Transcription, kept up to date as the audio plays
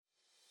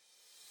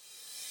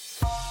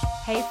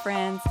Hey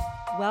friends,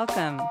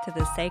 welcome to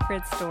the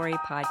Sacred Story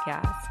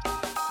Podcast.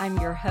 I'm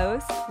your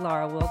host,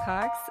 Laura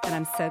Wilcox, and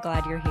I'm so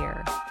glad you're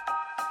here.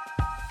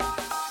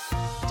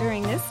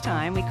 During this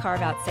time, we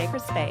carve out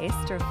sacred space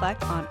to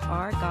reflect on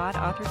our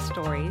God-authored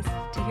stories,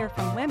 to hear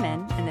from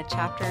women in the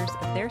chapters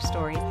of their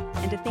stories,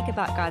 and to think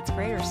about God's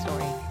greater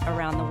story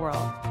around the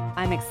world.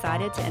 I'm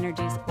excited to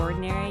introduce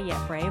ordinary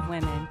yet brave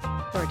women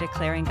who are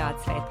declaring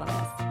God's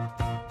faithfulness.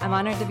 I'm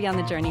honored to be on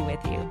the journey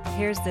with you.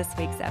 Here's this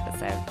week's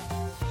episode.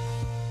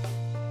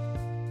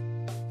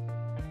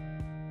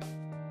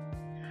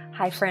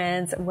 Hi,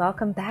 friends.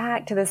 Welcome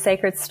back to the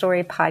Sacred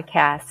Story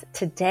Podcast.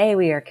 Today,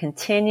 we are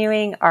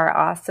continuing our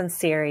awesome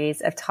series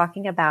of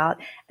talking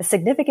about a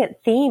significant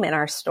theme in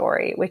our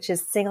story, which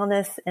is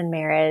singleness and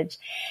marriage.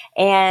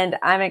 And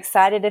I'm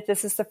excited if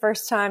this is the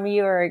first time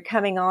you are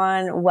coming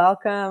on.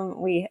 Welcome.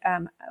 We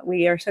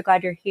are so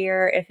glad you're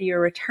here. If you're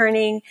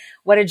returning,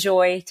 what a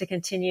joy to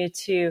continue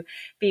to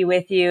be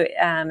with you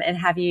and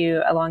have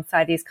you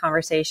alongside these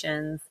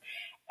conversations.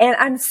 And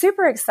I'm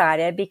super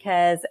excited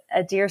because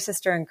a dear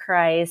sister in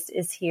Christ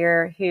is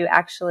here who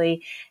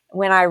actually,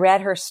 when I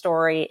read her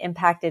story,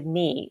 impacted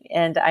me.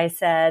 And I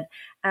said,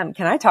 can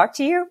I talk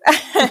to you?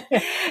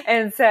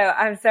 And so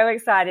I'm so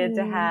excited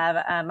to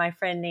have my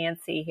friend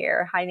Nancy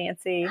here. Hi,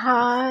 Nancy.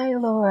 Hi,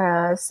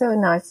 Laura. So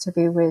nice to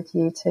be with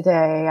you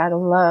today. I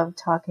love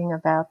talking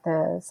about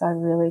this. I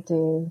really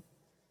do.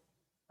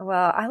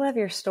 Well, I love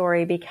your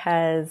story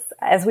because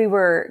as we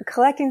were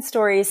collecting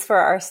stories for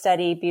our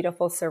study,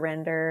 Beautiful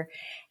Surrender,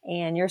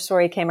 and your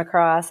story came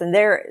across, and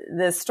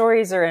the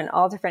stories are in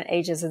all different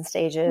ages and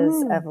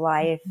stages of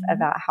life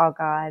about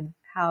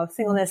how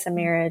singleness and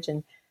marriage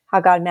and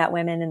how God met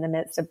women in the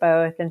midst of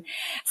both. And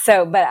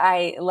so, but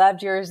I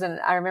loved yours.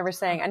 And I remember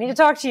saying, I need to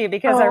talk to you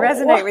because I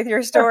resonate with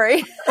your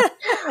story.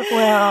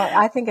 Well,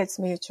 I think it's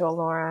mutual,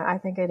 Laura. I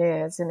think it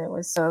is. And it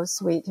was so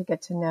sweet to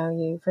get to know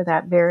you for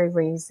that very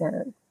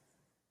reason.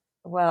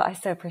 Well, I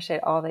so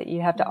appreciate all that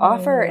you have to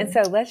offer. And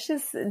so let's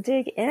just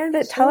dig in,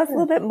 but tell us a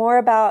little bit more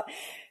about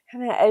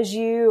kind of as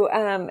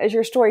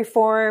your story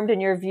formed and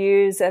your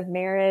views of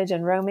marriage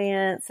and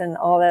romance and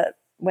all that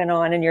went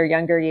on in your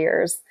younger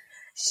years.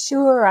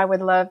 Sure. I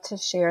would love to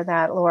share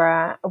that,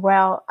 Laura.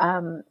 Well,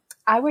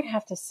 I would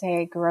have to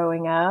say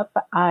growing up,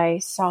 I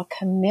saw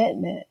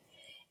commitment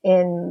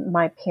in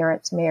my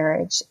parents'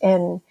 marriage.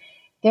 And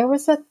there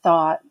was a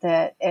thought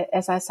that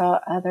as I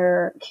saw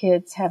other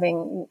kids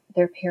having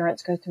their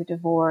parents go through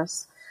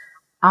divorce,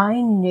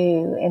 I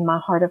knew in my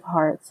heart of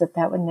hearts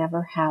that would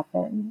never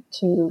happen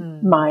to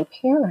my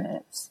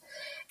parents.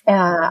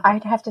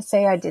 I'd have to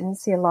say I didn't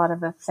see a lot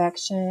of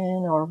affection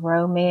or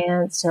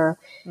romance or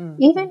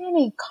even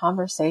any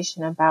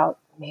conversation about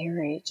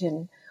marriage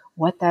and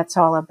what that's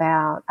all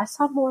about. I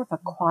saw more of a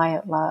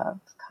quiet love,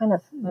 kind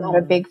of not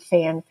a big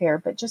fanfare,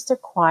 but just a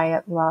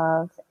quiet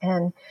love.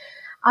 And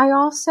I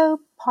also,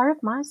 part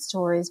of my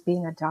story is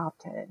being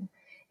adopted.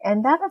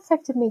 And that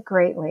affected me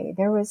greatly.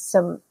 There was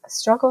some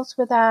struggles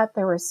with that.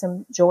 There were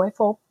some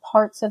joyful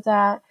parts of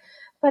that.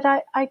 But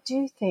I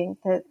do think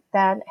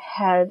that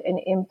had an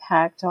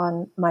impact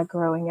on my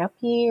growing up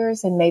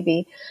years and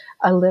maybe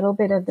a little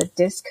bit of the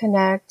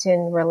disconnect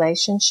in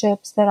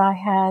relationships that I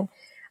had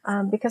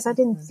because I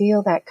didn't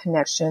feel that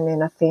connection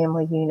in a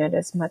family unit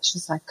as much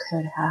as I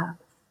could have.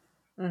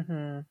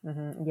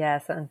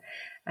 Yes. And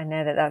I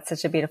know that that's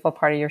such a beautiful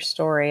part of your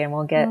story, and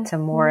we'll get to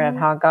more of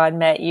how God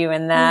met you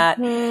in that.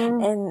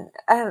 And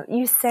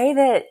you say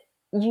that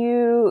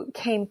you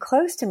came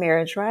close to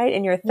marriage, right?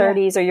 In your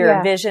 30s, or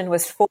your vision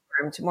was formed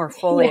more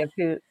fully of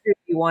who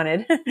you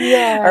wanted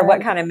or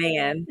what kind of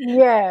man.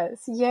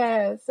 Yes.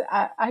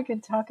 I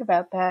could talk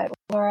about that,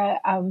 Laura.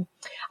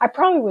 I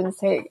probably wouldn't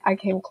say I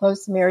came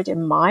close to marriage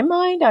in my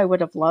mind. I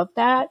would have loved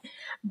that.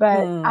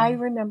 But I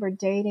remember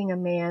dating a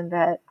man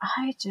that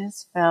I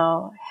just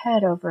fell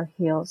head over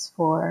heels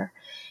for.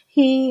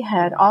 He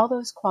had all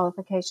those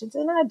qualifications,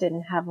 and I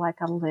didn't have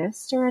like a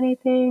list or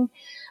anything.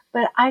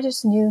 But I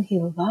just knew he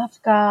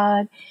loved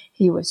God.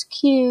 He was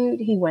cute.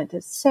 He went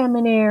to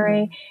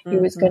seminary. He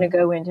was going to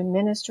go into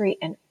ministry.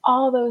 And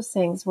all those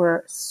things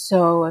were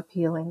so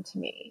appealing to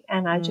me.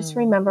 And I just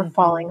remember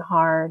falling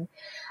hard.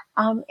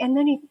 And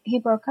then he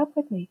broke up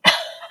with me.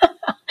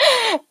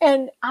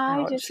 And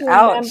I just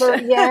remember,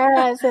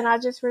 and I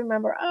just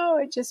remember,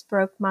 it just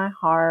broke my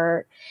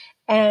heart.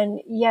 And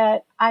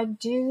yet I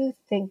do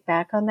think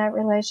back on that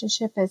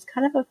relationship as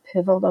kind of a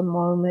pivotal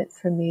moment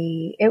for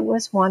me. It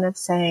was one of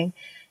saying,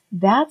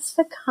 that's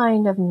the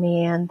kind of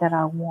man that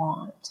I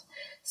want.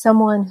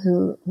 Someone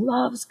who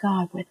loves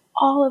God with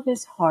all of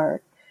his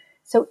heart.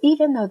 So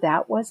even though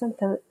that wasn't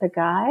the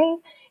guy,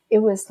 it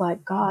was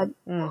like God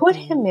put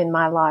him in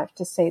my life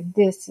to say,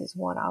 this is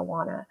what I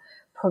want to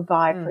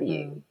provide for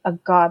you, a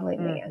godly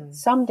man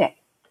someday.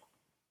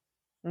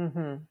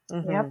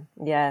 Yep.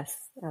 Yes,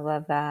 I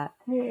love that.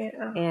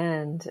 Yeah.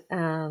 And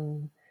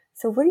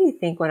so what do you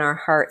think when our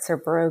hearts are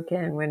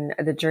broken, when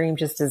the dream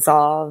just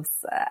dissolves?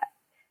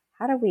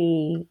 How do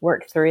we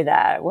work through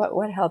that?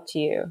 What helped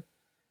you?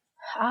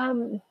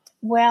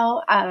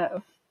 Well,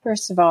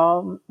 first of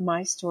all,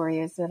 my story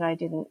is that I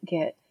didn't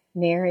get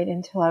married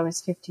until I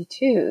was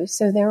 52.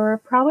 So there were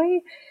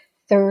probably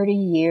 30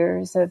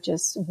 years of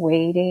just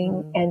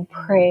waiting and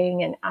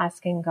praying and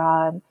asking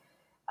God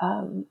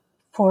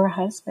for a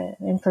husband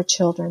and for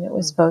children. It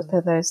was both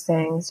of those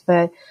things.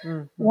 But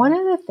one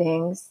of the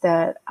things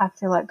that I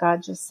feel like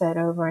God just said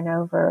over and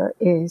over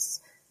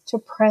is to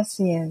press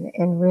in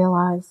and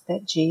realize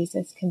that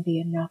Jesus can be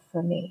enough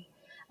for me.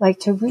 Like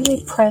to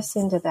really press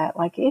into that.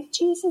 Like if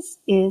Jesus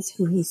is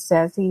who he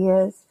says he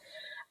is,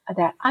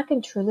 that I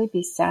can truly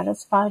be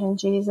satisfied in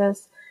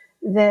Jesus,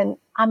 then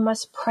I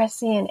must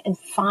press in and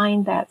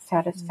find that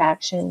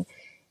satisfaction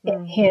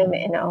in him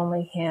and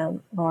only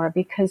him, Laura,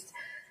 because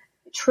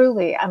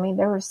truly, I mean,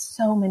 there were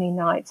so many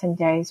nights and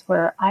days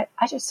where I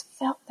just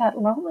felt that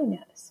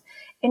loneliness.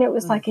 And it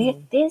was like, if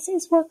this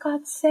is what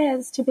God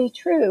says to be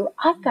true,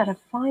 I've got to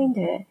find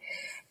it.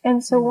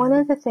 And so one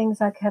of the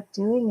things I kept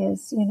doing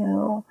is,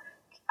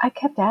 I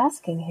kept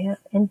asking him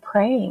and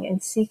praying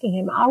and seeking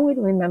him. I would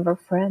remember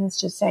friends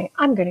just saying,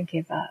 I'm going to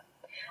give up.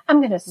 I'm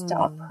going to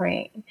stop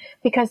praying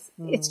because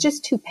it's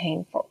just too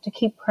painful to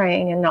keep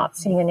praying and not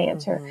seeing an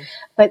answer.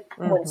 But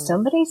when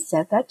somebody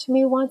said that to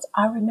me once,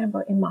 I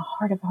remember in my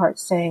heart of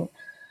hearts saying,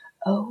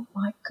 oh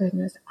my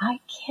goodness, I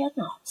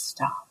cannot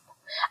stop.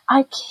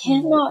 I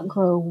cannot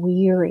grow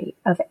weary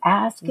of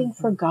asking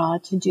for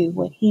God to do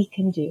what he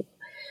can do.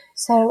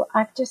 So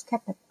I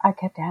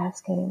kept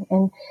asking.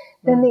 And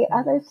then the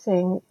other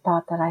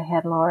thought that I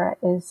had, Laura,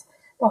 is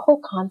the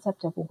whole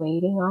concept of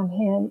waiting on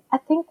him. I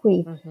think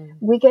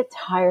we get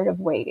tired of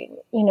waiting,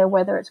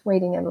 whether it's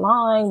waiting in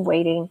line,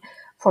 waiting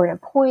for an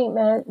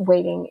appointment,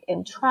 waiting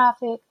in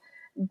traffic,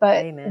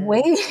 but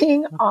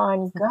waiting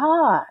on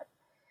God.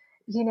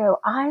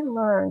 I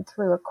learned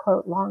through a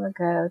quote long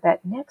ago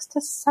that next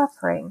to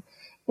suffering,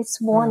 it's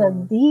one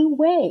of the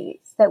ways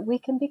that we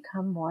can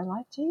become more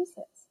like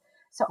Jesus.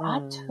 So I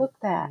took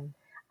that.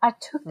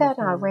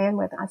 And I ran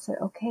with it. I said,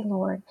 okay,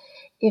 Lord,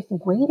 if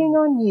waiting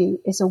on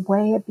you is a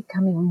way of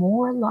becoming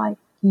more like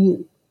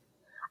you,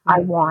 I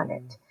want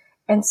it.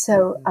 And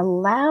so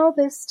allow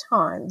this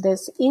time,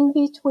 this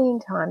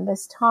in-between time,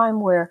 this time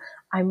where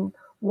I'm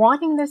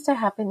wanting this to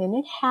happen and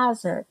it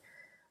hasn't,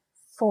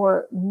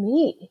 for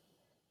me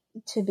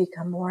to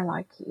become more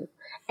like you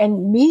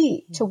and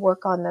me to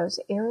work on those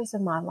areas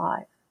of my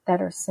life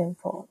that are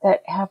sinful,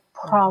 that have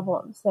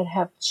problems, that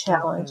have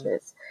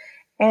challenges.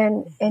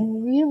 And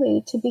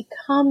really to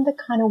become the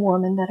kind of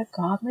woman that a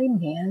godly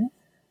man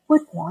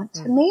would want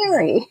to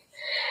marry.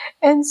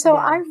 And so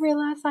I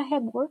realized I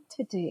had work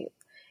to do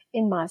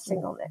in my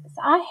singleness.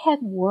 I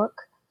had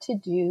work to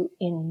do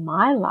in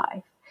my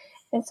life.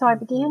 And so I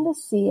began to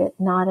see it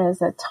not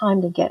as a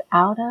time to get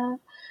out of,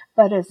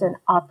 but as an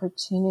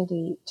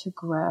opportunity to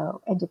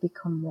grow and to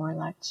become more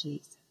like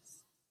Jesus.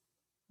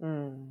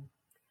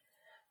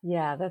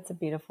 Yeah, that's a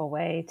beautiful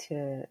way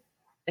to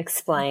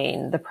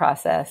explain the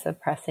process of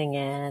pressing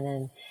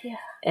in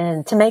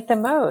and to make the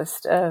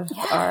most of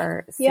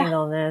our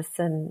singleness.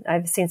 And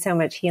I've seen so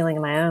much healing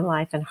in my own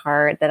life and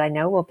heart that I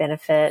know will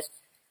benefit,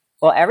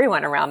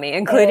 everyone around me,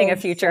 including a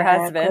future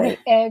husband.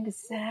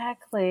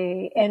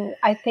 Exactly. And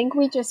I think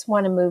we just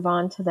want to move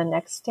on to the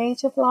next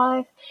stage of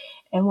life.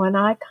 And when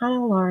I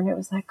kind of learned, it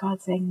was like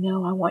God saying,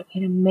 no, I want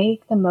you to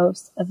make the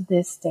most of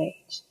this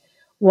stage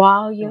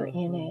while you're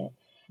in it.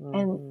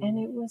 And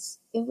it was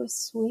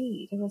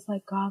sweet. It was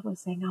like God was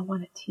saying, I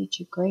want to teach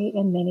you great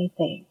and many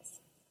things.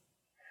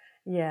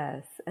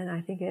 Yes. And I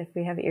think if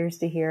we have ears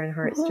to hear and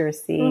hearts to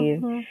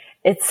receive,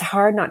 it's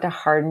hard not to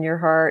harden your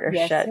heart or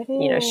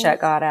shut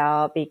God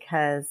out,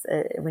 because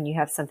when you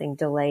have something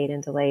delayed,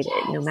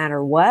 no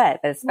matter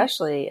what, but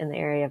especially in the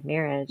area of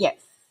marriage. Yes,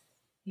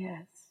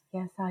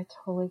 I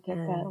totally get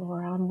that,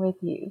 Laura. I'm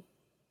with you.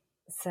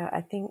 So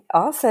I think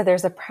also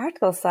there's a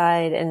practical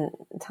side, and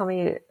tell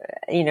me,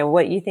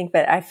 what you think,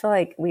 but I feel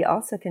like we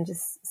also can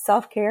just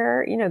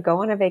self-care,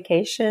 go on a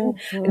vacation,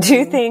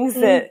 do things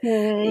that,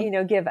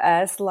 give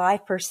us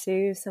life,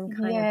 pursue some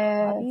kind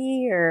of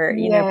hobby or,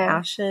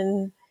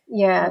 passion.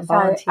 Yes,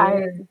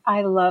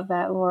 I love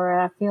that,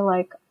 Laura. I feel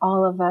like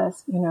all of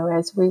us,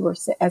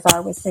 as I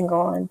was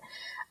single and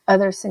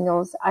other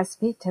singles, I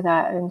speak to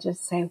that and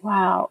just say,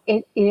 wow,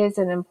 it is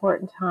an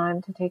important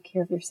time to take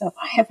care of yourself.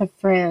 I have a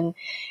friend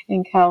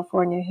in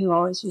California who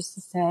always used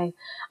to say,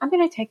 I'm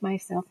going to take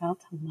myself out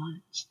to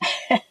lunch.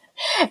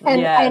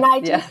 and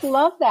I just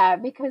love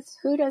that, because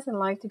who doesn't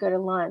like to go to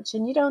lunch?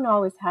 And you don't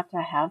always have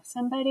to have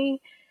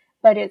somebody,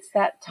 but it's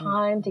that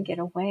time to get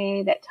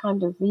away, that time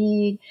to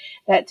read,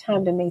 that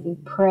time to maybe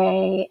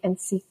pray and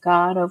seek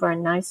God over a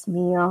nice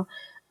meal.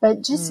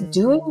 But just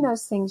doing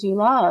those things you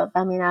love.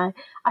 I mean, I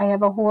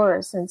have a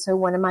horse. And so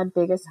one of my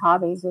biggest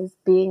hobbies is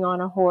being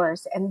on a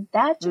horse. And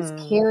that just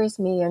carries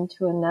me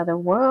into another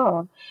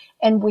world.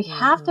 And we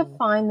have to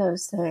find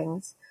those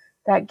things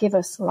that give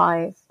us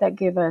life, that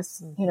give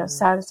us,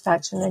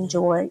 satisfaction and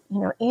joy.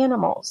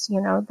 Animals,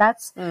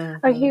 that's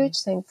a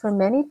huge thing for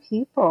many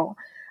people.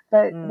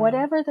 But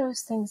whatever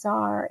those things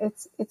are,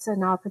 it's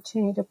an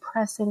opportunity to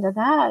press into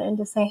that and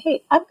to say,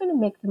 hey, I'm going to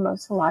make the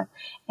most of life.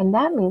 And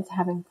that means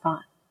having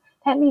fun.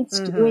 That means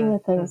doing the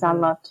things I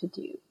love to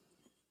do.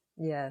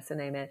 Yes, and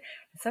amen.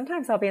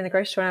 Sometimes I'll be in the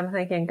grocery store and I'm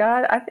thinking,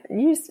 God, I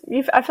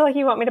feel like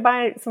you want me to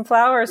buy some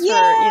flowers for,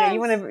 Yes. you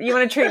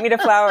want to treat me to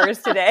flowers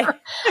today.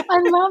 I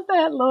love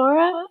that,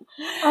 Laura.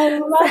 I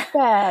love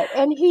that.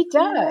 And he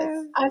does.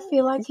 Yeah. I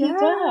feel like he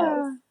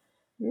does.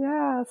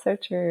 Yeah, so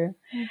true.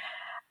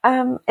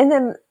 And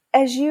then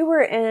as you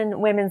were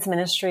in women's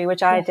ministry,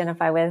 which I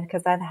identify with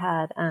because I've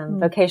had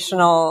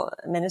vocational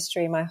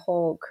ministry my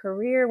whole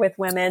career with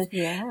women,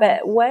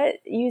 but what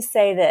you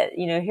say that,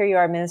 here you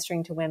are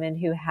ministering to women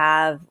who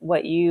have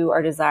what you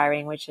are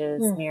desiring, which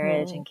is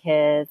marriage and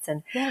kids.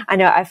 And I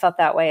know I felt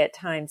that way at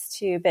times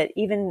too, but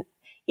even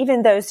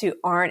those who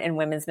aren't in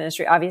women's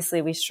ministry,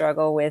 obviously we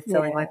struggle with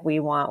feeling like we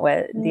want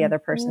what the other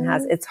person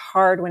has. It's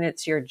hard when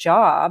it's your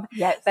job.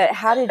 Yes. But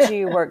how did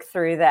you work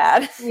through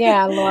that?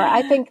 Yeah, Laura,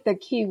 I think the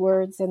key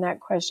words in that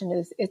question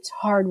is it's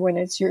hard when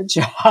it's your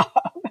job.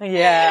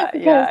 Because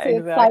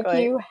it's like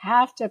you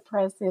have to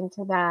press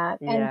into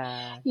that. And,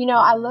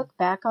 I look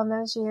back on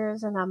those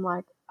years and I'm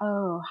like,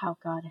 oh, how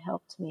God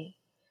helped me.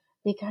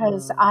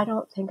 Because I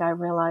don't think I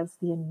realized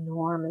the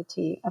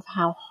enormity of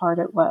how hard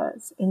it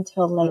was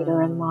until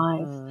later in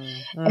life.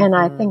 And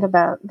I think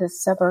about the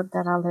suburb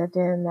that I lived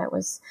in that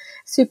was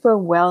super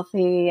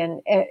wealthy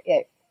and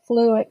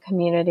affluent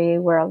community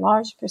where a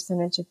large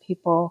percentage of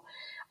people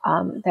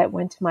that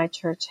went to my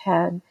church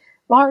had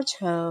large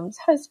homes,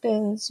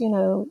 husbands,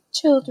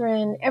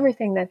 children,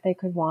 everything that they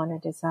could want or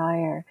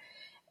desire.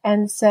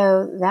 And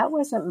so that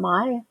wasn't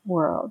my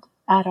world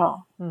at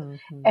all.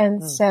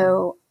 And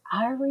so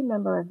I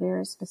remember a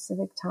very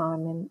specific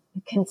time, and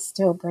it can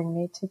still bring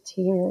me to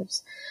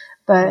tears,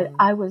 but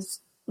I was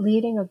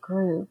leading a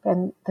group,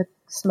 and the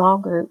small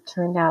group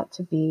turned out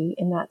to be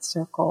in that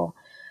circle,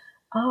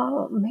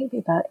 maybe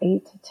about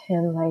 8 to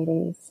 10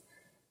 ladies.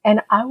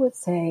 And I would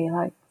say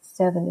like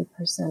 70%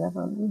 of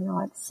them,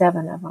 like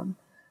 7 of them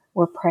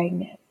were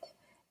pregnant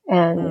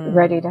and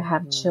ready to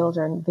have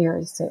children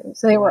very soon.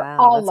 So they were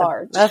all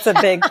large. That's a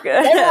big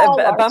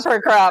bumper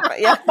crop.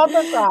 Yeah.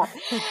 Bumper crop.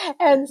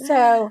 And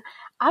so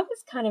I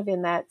was kind of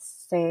in that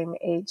same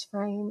age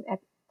frame at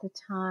the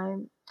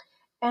time.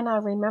 And I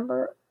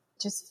remember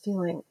just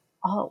feeling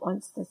all at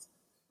once this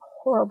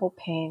horrible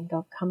pain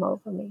come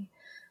over me.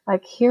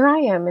 Like here I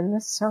am in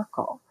this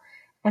circle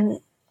and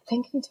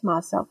thinking to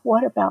myself,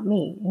 what about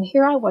me? And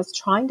here I was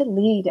trying to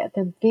lead at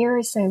the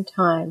very same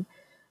time.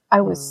 I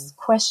was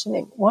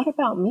questioning, what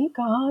about me,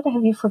 God?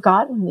 Have you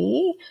forgotten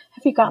me?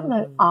 Have you forgotten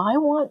that I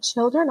want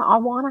children? I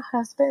want a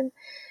husband?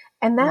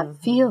 And that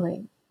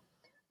feeling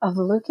of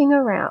looking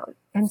around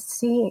and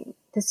seeing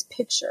this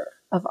picture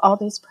of all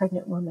these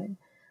pregnant women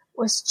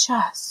was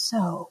just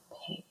so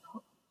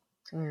painful.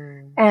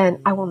 And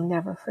I will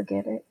never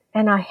forget it.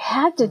 And I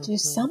had to do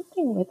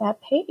something with that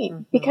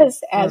pain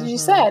because, as you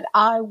said,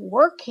 I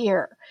work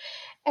here.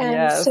 And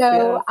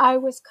I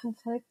was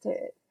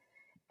conflicted.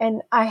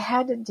 And I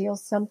had to deal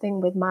something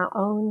with my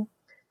own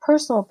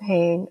personal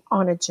pain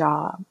on a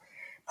job.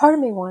 Part of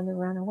me wanted to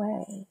run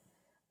away.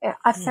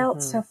 I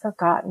felt so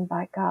forgotten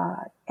by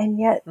God. And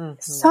yet,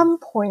 some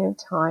point in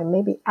time,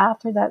 maybe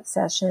after that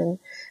session,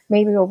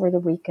 maybe over the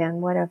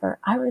weekend, whatever,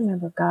 I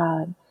remember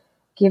God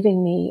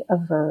giving me a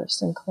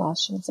verse in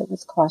Colossians. It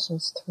was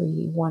Colossians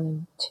 3, 1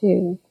 and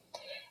 2.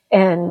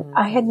 And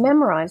I had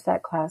memorized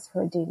that class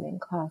for a DMin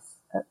class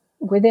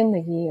within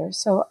the year.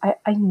 So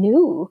I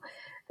knew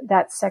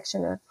that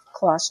section of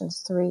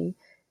Colossians 3.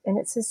 And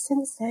it says,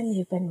 since then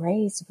you've been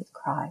raised with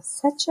Christ.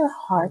 Set your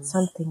hearts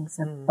on things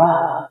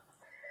above,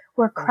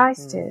 where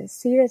Christ is,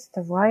 seated at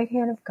the right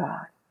hand of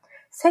God.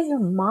 Set your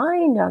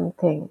mind on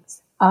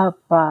things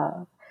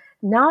above,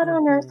 not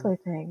on earthly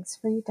things,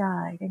 for you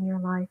died, and your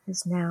life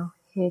is now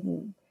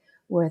hidden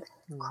with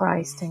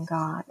Christ and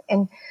God.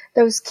 And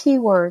those key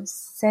words,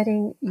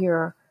 setting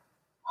your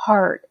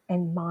heart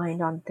and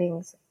mind on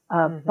things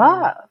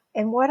above.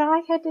 And what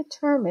I had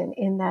determined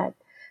in that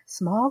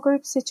small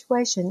group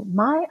situation,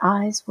 my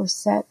eyes were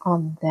set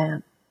on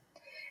them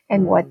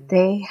and what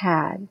they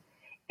had.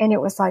 And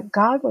it was like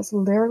God was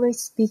literally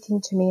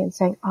speaking to me and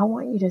saying, I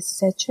want you to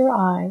set your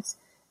eyes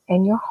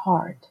and your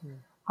heart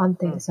on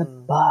things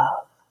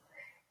above.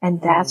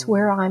 And that's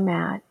where I'm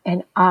at.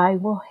 And I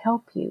will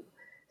help you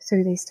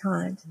through these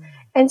times.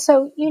 And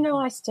so,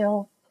 I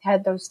still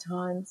had those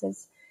times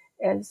as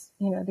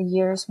the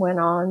years went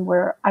on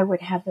where I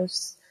would have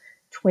those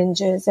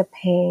twinges of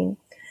pain.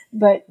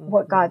 But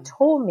what God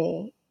told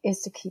me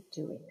is to keep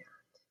doing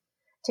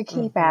that, to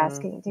keep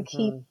asking, to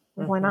keep,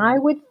 when I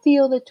would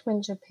feel the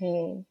twinge of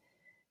pain,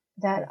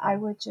 that I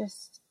would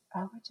just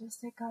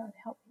say, God,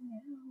 help me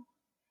now.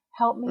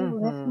 Help me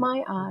lift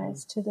my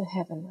eyes to the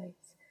heavenlies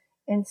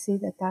and see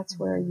that that's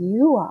where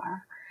you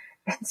are.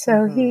 And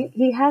so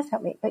he has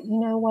helped me. But you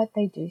know what?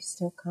 They do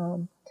still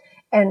come.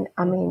 And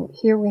I mean,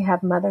 here we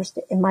have Mother's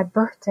Day, and my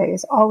birthday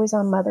is always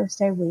on Mother's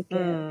Day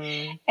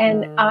weekend.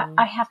 And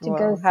I have to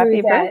go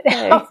through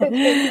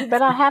that.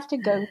 But I have to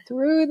go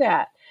through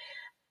that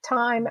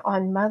time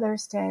on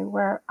Mother's Day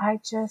where I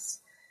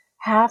just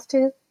have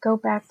to go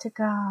back to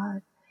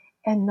God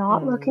and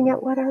not looking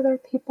at what other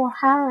people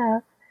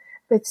have,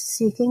 but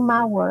seeking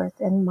my worth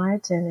and my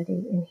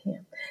identity in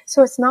Him.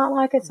 So it's not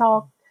like it's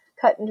all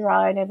cut and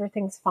dry and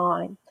everything's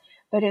fine,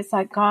 but it's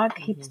like God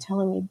keeps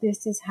telling me,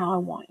 this is how I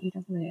want you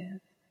to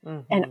live.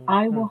 And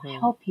I will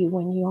help you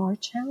when you are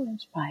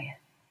challenged by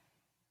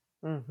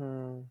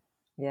it.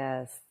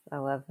 Yes, I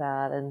love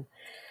that. And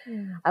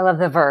I love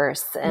the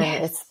verse, and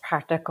it's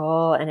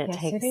practical, and it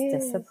takes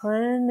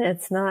discipline.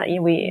 It's not,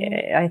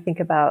 I think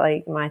about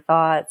like my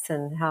thoughts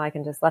and how I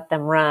can just let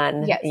them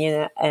run,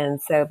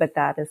 and so, but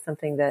that is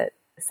something that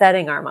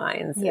setting our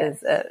minds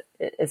is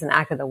an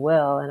act of the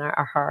will in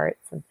our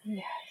hearts.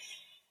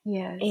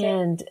 And,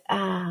 and,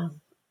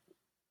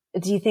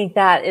 do you think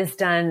that is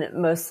done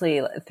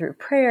mostly through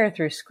prayer,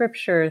 through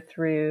scripture,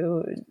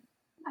 through...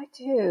 I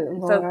do,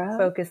 Laura.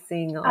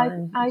 Focusing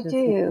on... I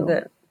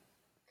do.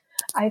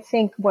 I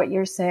think what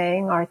you're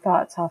saying, our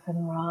thoughts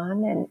often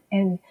run,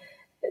 and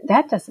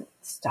that doesn't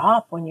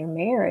stop when you're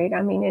married.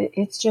 I mean,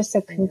 it's just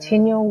a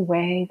continual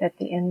way that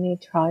the enemy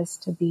tries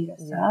to beat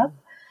us up.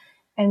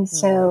 And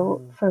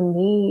so for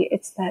me,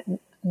 it's that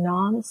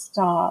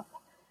nonstop,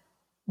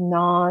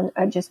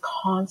 just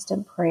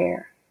constant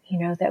prayer.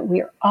 That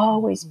we are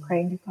always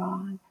praying to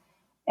God,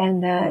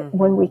 and that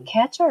when we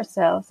catch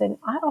ourselves, and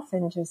I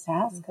often just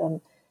ask Him,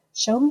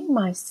 show me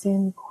my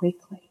sin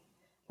quickly,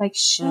 like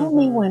show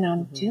me when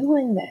I'm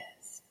doing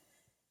this,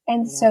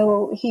 and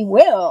so He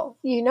will,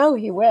 He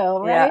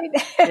will, right?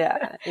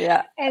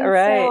 And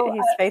right. So,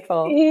 He's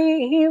faithful.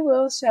 He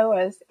will show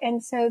us,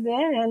 and so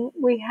then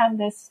we have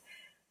this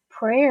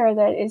prayer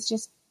that is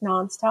just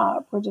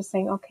nonstop. We're just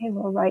saying, okay,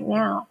 Lord, right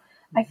now.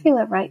 I feel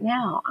it right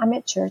now. I'm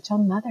at church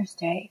on Mother's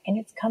Day, and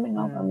it's coming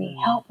over me.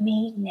 Help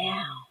me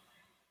now.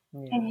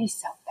 And He's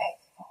so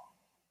faithful.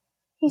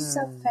 He's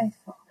so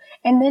faithful.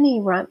 And then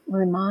He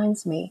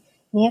reminds me,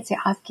 Nancy,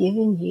 I've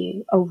given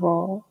you a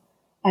role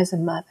as a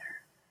mother.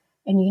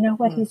 And you know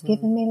what He's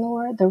given me,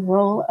 Laura? The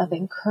role of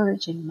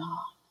encouraging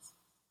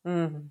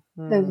moms.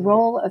 The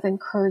role of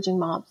encouraging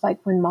moms.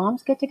 Like when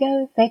moms get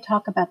together, they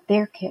talk about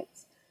their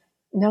kids.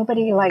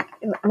 Nobody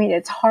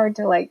it's hard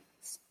to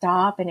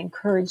stop and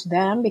encourage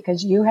them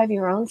because you have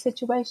your own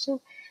situation.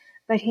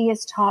 But He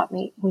has taught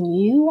me, when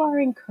you are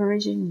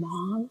encouraging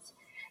moms,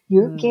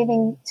 you're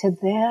giving to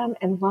them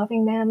and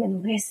loving them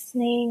and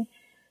listening.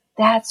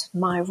 That's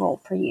my role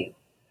for you.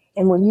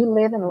 And when you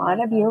live in light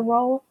of your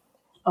role,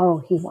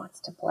 He wants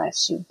to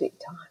bless you big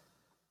time.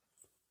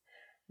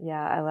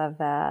 Yeah, I love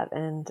that.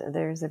 And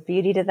there's a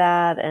beauty to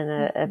that, and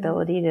an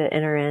ability to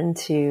enter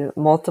into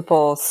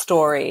multiple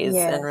stories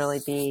and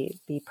really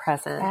be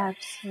present.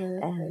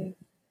 Absolutely.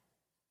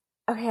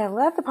 Okay, I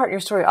love the part in your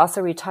story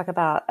also where you talk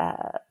about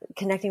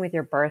connecting with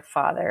your birth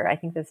father. I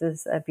think this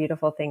is a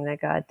beautiful thing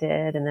that God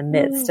did in the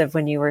midst of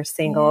when you were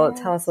single.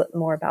 Tell us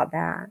more about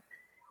that.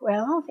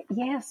 Well,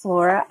 yes,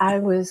 Laura. I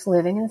was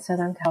living in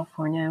Southern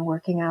California,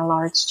 working at a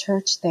large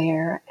church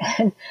there,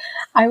 and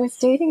I was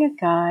dating a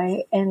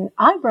guy, and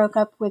I broke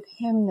up with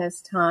him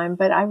this time,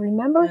 but I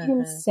remember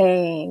him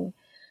saying,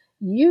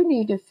 you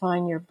need to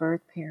find your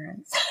birth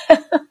parents.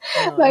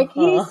 Like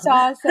he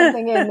saw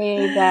something in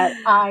me that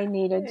I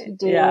needed to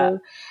do.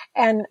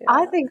 And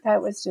I think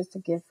that was just a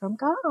gift from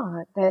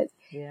God that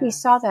He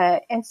saw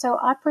that. And so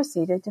I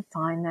proceeded to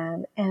find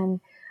them. And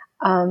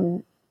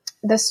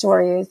the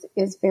story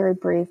is very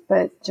brief,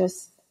 but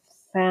just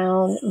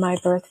found my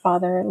birth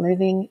father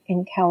living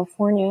in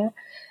California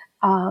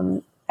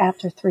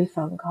after 3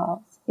 phone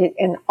calls.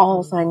 And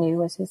all I knew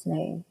was his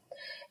name.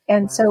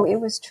 And so it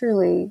was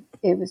truly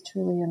a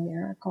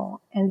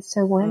miracle. And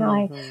so when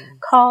I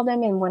called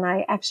him and when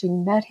I actually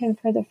met him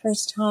for the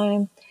first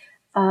time,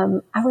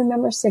 I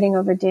remember sitting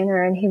over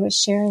dinner and he was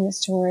sharing the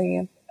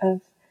story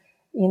of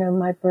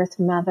my birth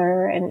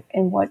mother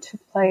and what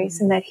took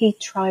place, and that he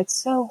tried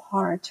so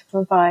hard to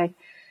provide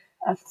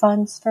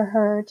funds for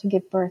her to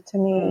give birth to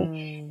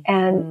me.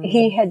 And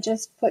he had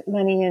just put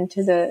money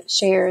into the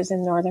shares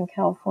in Northern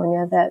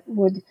California that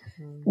would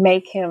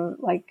make him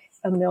like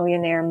a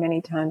millionaire many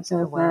times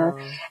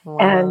over. Wow.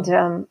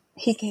 And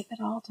he gave it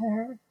all to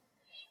her.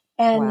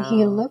 And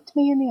he looked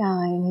me in the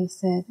eye and he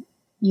said,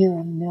 you're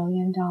 $1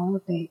 million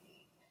baby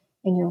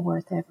and you're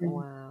worth every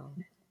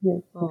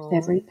you're worth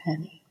every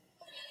penny.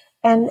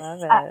 And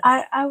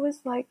I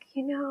was like,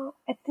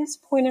 at this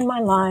point in my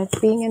life,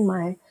 being in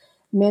my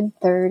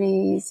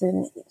mid-30s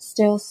and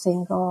still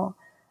single,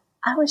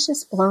 I was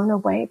just blown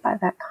away by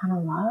that kind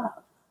of love.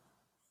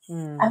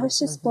 I was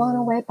just blown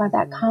away by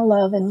that kind of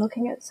love, and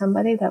looking at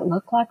somebody that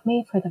looked like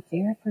me for the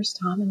very first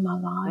time in my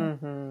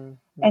life,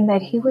 and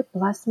that he would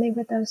bless me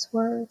with those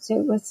words.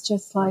 It was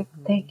just like,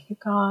 thank you,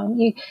 God.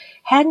 You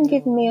hadn't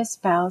given me a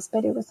spouse,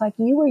 but it was like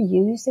you were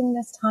using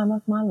this time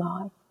of my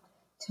life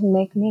to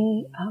make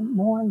me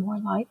more and more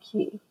like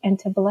you, and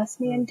to bless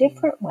me in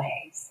different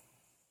ways.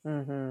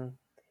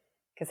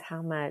 Because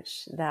how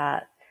much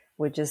that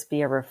would just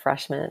be a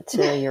refreshment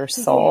to your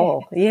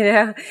soul,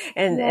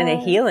 and a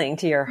healing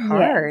to your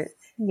heart.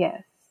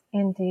 Yes,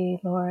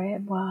 indeed, Laura,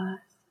 it was.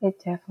 It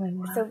definitely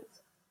was.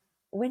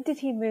 when did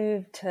he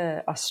move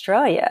to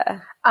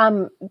Australia?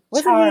 Wasn't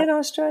he in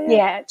Australia?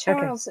 Yeah,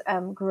 Charles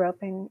grew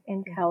up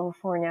in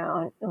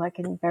California, like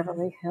in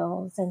Beverly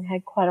Hills, and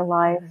had quite a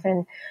life.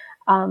 And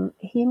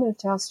he moved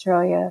to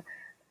Australia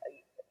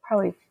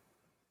probably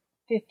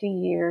 50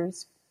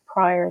 years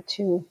prior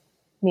to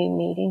me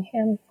meeting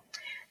him.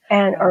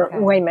 And, or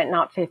wait a minute,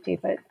 not 50,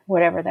 but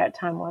whatever that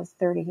time was,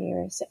 30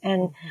 years.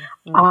 And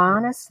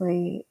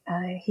honestly,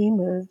 he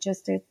moved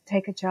just to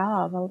take a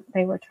job.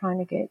 They were trying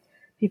to get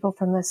people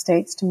from the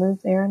States to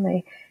move there, and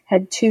they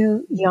had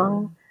two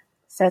young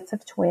sets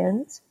of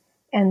twins,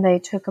 and they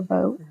took a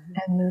boat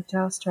and moved to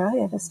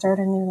Australia to start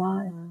a new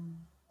life.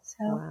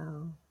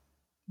 So,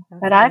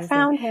 but I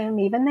found him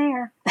even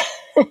there.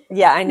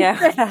 Yeah, I know.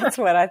 That's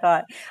what I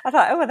thought. I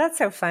thought, oh, well, that's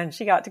so fun.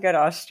 She got to go to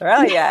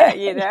Australia,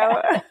 you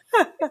know?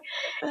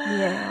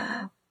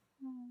 Yeah.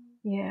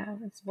 Yeah, it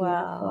was beautiful.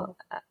 Wow.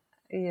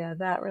 Yeah,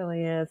 that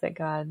really is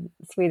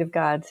sweet of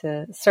God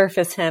to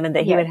surface him and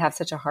that he would have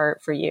such a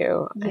heart for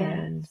you. Yes,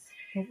 and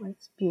it was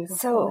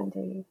beautiful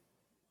indeed.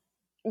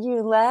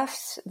 You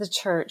left the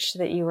church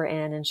that you were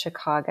in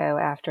Chicago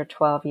after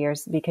 12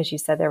 years because you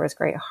said there was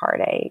great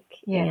heartache.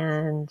 Yes.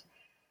 And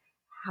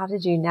how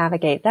did you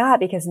navigate that?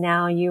 Because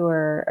now are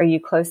you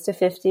close to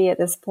 50 at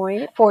this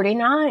point?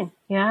 49.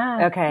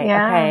 Yeah. Okay.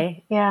 Yeah.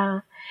 Okay. Yeah.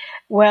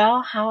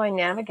 Well, how I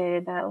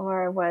navigated that,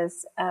 Laura,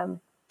 was,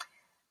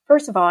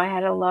 first of all, I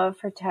had a love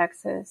for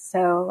Texas.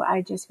 So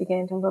I just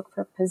began to look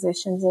for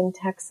positions in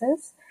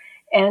Texas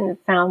and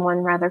found one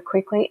rather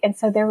quickly. And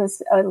so there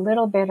was a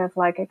little bit of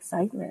like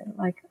excitement,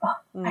 like, oh,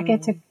 I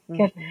get to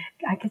go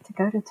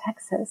to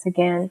Texas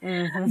again.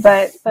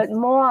 But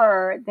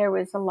more, there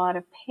was a lot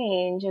of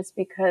pain just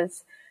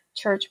because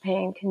church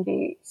pain can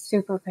be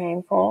super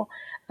painful,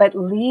 but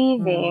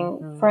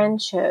leaving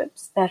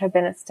friendships that have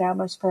been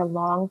established for a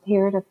long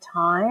period of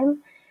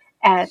time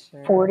at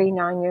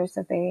 49 years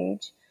of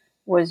age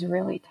was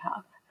really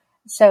tough.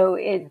 So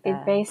it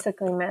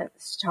basically meant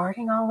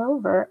starting all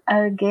over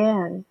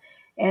again.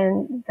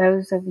 And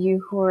those of you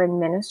who are in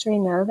ministry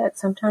know that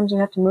sometimes you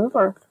have to move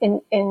or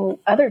in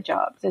other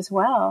jobs as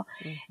well.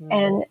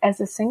 And as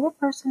a single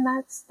person,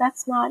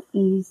 that's not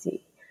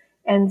easy.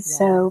 And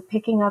so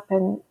picking up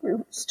and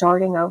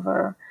starting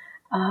over,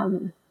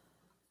 man,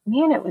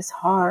 it was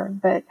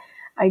hard, but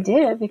I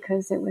did it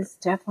because it was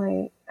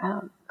definitely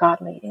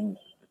God leading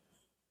me.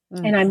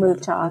 And I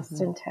moved to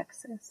Austin,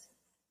 Texas.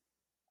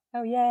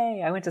 Oh,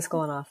 yay. I went to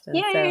school in Austin,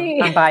 yay.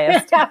 So I'm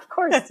biased. Of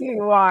course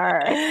you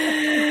are.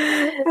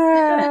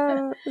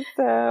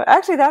 So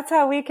actually, that's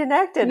how we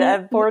connected.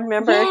 A board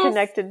member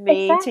connected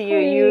me to you.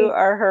 You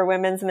are her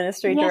women's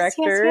ministry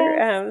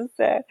director,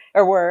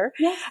 or were.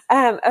 Yes.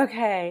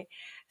 Okay.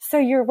 So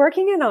you're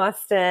working in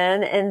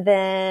Austin, and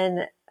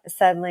then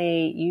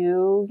suddenly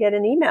you get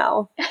an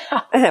email.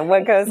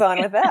 What goes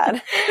on with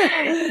that?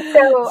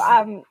 So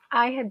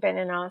I had been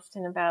in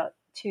Austin about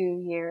 2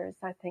 years,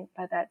 I think,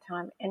 by that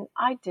time. And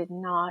I did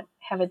not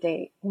have a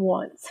date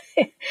once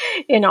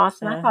in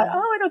Austin. I thought,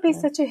 oh, it'll be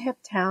such a hip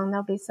town.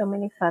 There'll be so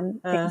many fun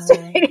things to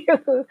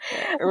do.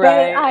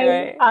 But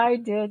I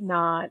did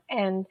not.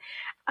 And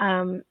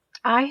I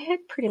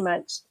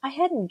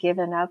hadn't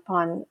given up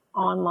on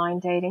online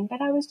dating,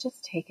 but I was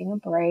just taking a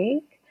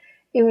break.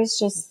 It was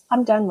just,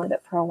 I'm done with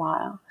it for a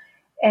while.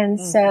 And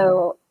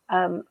so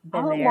all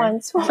at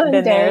once, one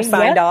day,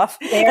 signed off.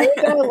 There you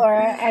go,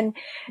 Laura. And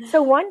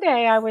so one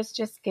day I was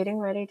just getting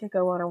ready to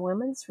go on a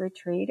women's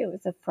retreat. It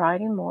was a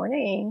Friday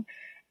morning.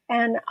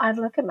 And I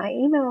look at my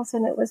emails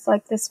and it was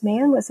like this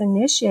man was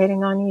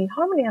initiating on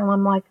eHarmony. And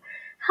I'm like,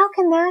 how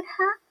can that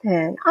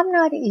happen? I'm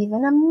not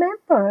even a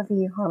member of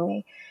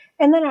eHarmony.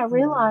 And then I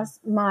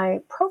realized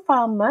my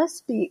profile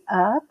must be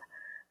up,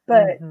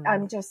 but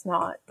I'm just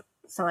not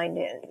signed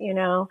in, you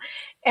know?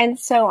 And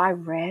so I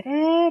read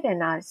it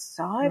and I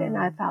saw it and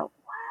I thought,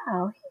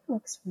 wow, he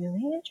looks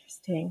really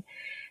interesting.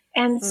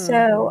 And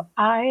so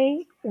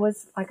I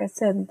was, like I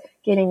said,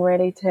 getting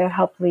ready to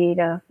help lead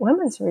a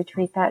women's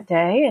retreat that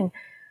day. And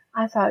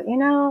I thought, you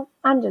know,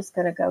 I'm just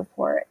going to go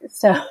for it.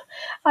 So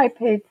I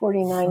paid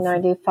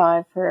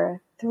 $49.95 for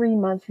a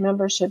 3-month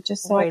membership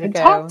just so I could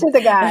talk to the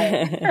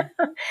guy.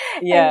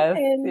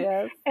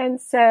 Yes.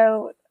 And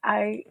so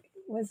I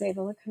was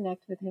able to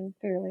connect with him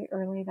fairly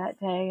early that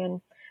day. And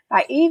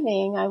by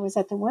evening, I was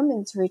at the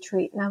women's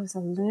retreat and I was a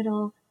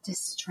little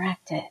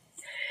distracted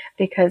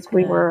because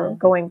we were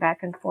going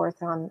back and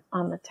forth on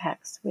the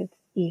text with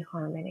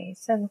eHarmony.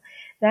 So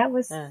that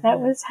was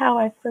how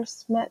I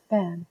first met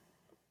Ben.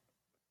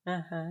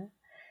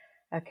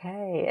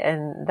 Okay.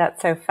 And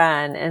that's so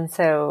fun. And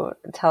so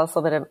tell us a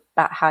little bit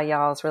about how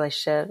y'all's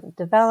relationship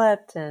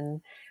developed and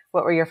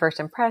what were your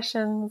first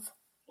impressions?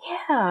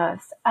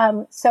 Yes.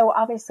 So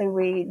obviously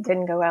we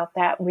didn't go out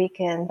that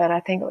weekend, but I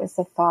think it was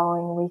the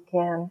following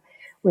weekend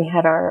we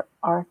had our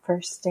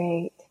first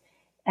date,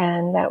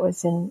 and that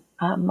was in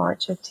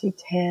March of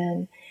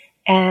 2010.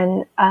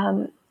 And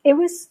it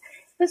was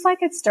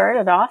like it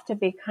started off to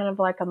be kind of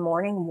like a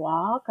morning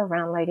walk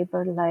around Lady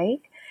Bird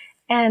Lake.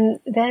 And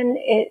then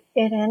it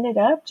ended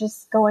up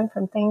just going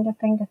from thing to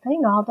thing to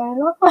thing all day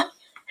long.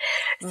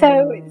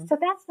 So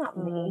that's not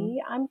Mm-hmm.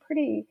 me. I'm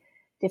pretty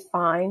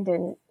defined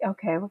and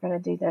okay, we're going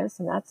to do this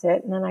and that's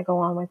it. And then I go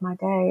on with my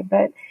day.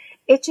 But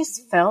it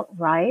just felt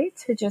right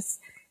to just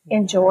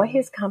enjoy Yeah.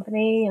 his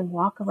company and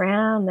walk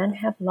around, then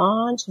have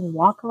lunch and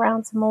walk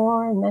around some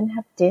more and then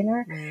have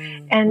dinner.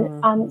 And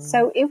Mm-hmm.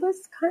 so it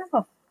was kind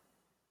of a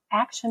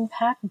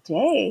action-packed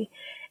day.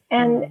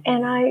 And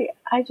Mm-hmm.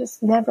 I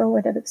just never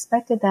would have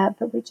expected that,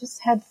 but we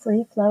just had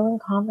free-flowing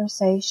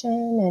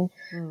conversation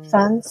and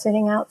fun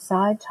sitting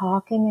outside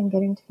talking and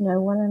getting to know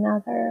one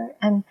another.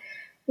 And,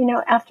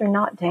 after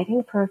not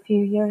dating for a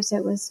few years,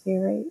 it was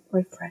very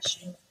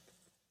refreshing.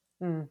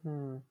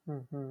 Mm-hmm.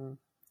 Mm-hmm.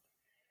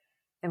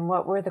 And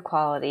what were the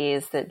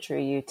qualities that drew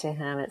you to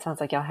him? It sounds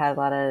like y'all had a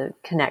lot of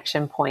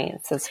connection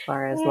points as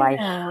far as life.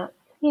 Yeah.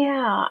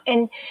 Yeah.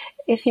 And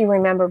if you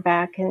remember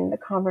back in the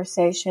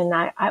conversation,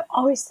 I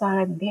always thought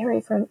I'd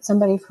marry from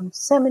somebody from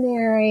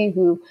seminary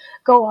who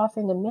go off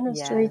into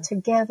ministry Yeah.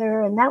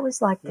 together. And that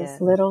was like this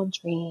Yeah. little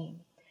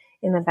dream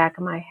in the back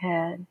of my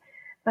head.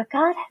 But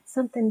God had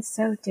something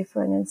so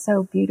different and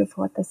so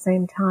beautiful at the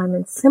same time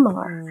and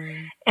similar.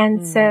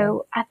 And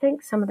so I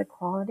think some of the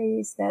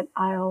qualities that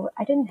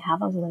I didn't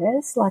have a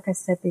list, like I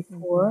said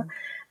before,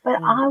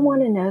 but I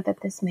want to know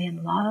that this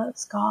man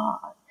loves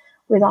God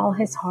with all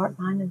his heart,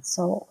 mind, and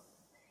soul.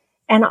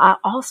 And I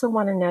also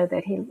want to know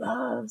that he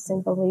loves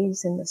and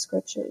believes in the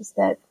scriptures,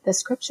 that the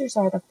scriptures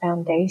are the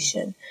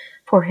foundation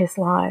for his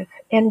life.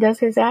 And does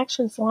his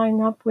actions line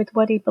up with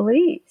what he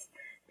believes?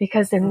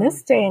 Because in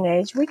this day and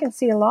age, we can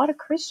see a lot of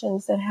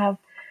Christians that have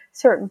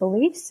certain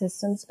belief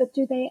systems, but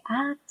do they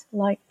act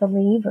like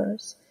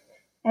believers?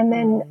 And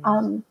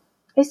then,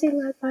 is he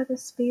led by the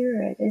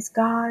Spirit? Is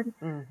God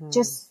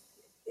just,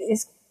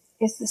 is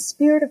the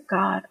Spirit of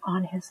God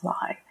on his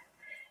life?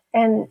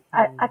 And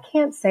I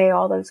can't say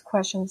all those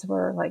questions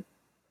were like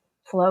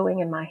flowing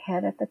in my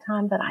head at the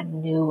time, but I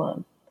knew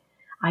them.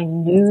 I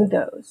knew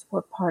those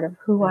were part of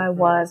who I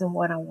was and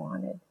what I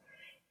wanted.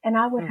 And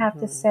I would have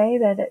to say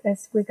that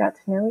as we got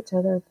to know each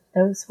other,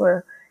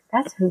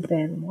 that's who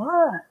Ben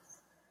was.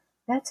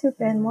 That's who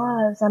Ben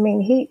was. I mean,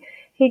 he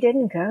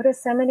didn't go to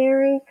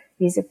seminary.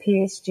 He's a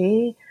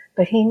PhD,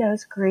 but he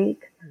knows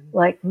Greek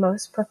like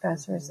most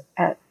professors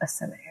at a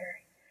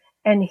seminary.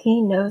 And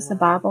he knows the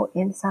Bible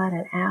inside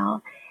and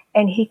out.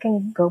 And he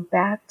can go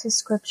back to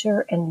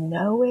scripture and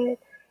know it.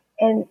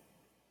 And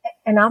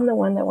I'm the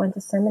one that went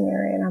to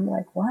seminary and I'm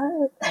like,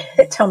 what?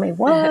 Tell me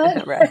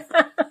what? Right.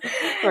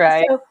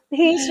 Right. So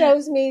he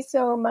shows me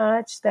so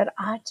much that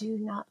I do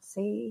not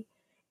see.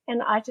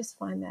 And I just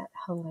find that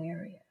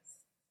hilarious.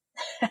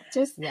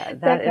 Just Yeah,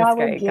 that that is God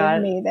would great. give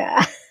God, me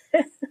that.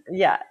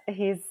 yeah,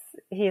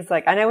 he's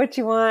like, I know what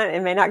you want.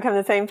 It may not come in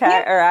the same Yep.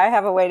 pack, or I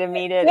have a way to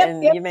meet it,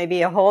 and Yep. you may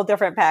be a whole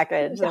different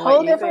package A than what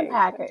whole you different think.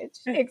 package.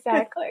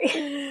 Exactly.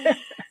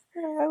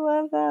 I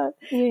love that.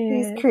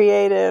 He's Yeah.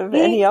 creative,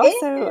 and he He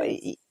also,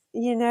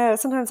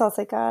 is. sometimes I'll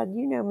say, God,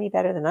 you know me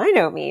better than I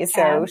know me,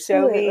 so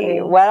show me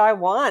Absolutely. what I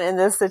want in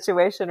this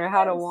situation, or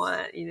how to Yes.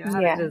 want, how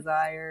to Yeah.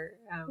 desire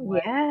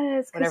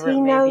Yes, because whatever he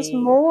it may knows be.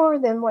 more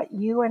than what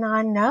you and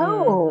I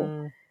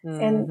know.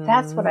 And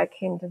that's what I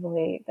came to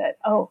believe, that,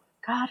 oh,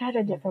 God had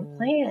a different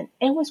plan.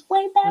 It was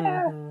way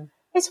better.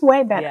 It's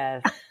way better.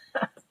 Yes.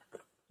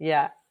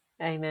 Yeah.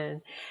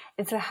 Amen.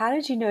 And so how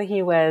did you know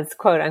he was,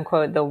 quote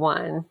unquote, the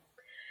one?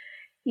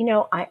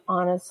 I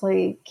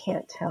honestly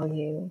can't tell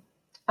you.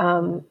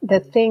 The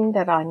thing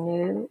that I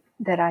knew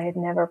that I had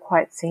never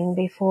quite seen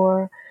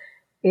before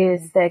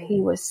is that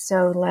he was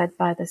so led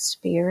by the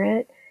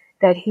Spirit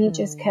that he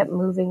just kept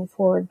moving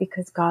forward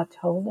because God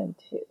told him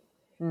to.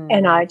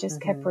 And I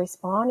just kept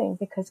responding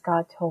because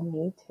God told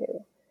me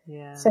to.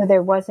 Yeah. So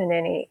there wasn't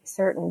any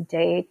certain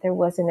date. There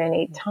wasn't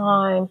any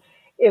time.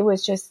 It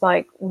was just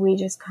like we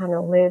just kind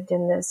of lived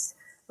in this,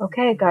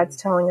 okay, God's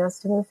telling us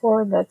to move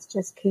forward. Let's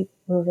just keep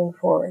moving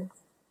forward.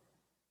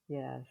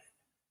 Yes.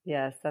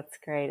 Yes, that's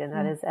great. And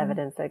that is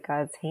evidence that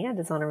God's hand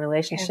is on a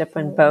relationship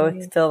when Absolutely.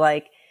 both feel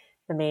like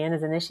the man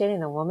is initiating,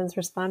 the woman's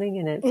responding,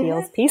 and it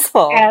feels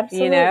peaceful,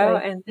 Absolutely.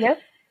 And Yep.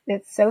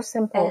 It's so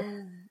simple.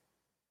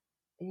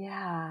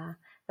 Yeah.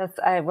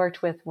 I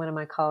worked with one of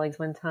my colleagues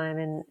one time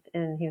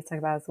and he was talking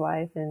about his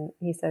wife and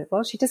he said,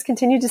 well, she just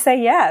continued to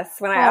say yes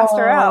when I asked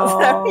her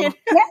out. So, Yeah,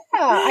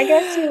 I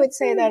guess you would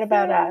say that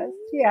about us.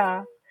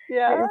 Yeah.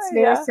 Yeah. It's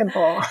very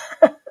simple.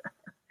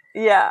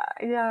 Yeah.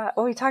 Yeah.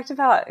 Well, we talked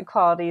about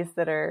qualities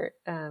that are,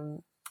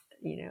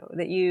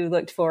 that you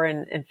looked for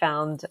and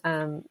found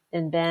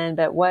in Ben,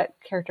 but what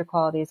character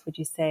qualities would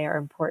you say are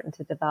important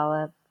to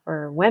develop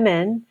for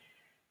women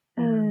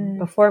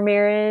before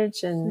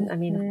marriage? And I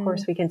mean, of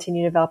course, we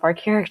continue to develop our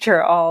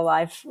character all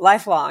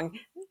lifelong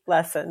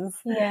lessons.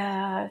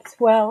 Yes.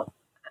 Well,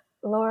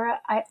 Laura,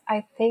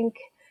 I think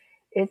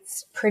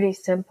it's pretty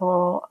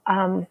simple.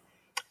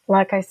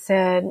 Like I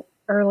said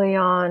early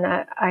on,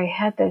 I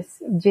had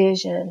this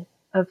vision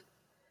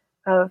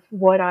of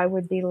what I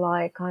would be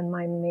like on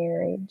my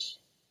marriage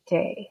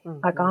day,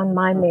 like on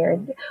my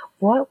marriage.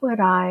 What would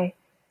I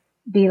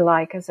be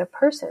like as a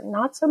person?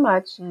 Not so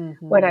much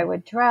what I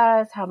would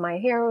dress, how my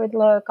hair would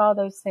look, all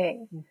those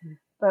things,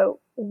 but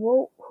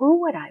who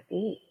would I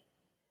be?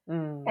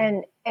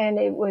 And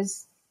it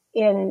was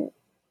in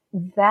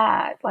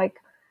that, like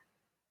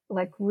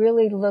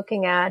really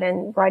looking at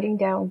and writing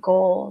down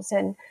goals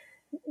and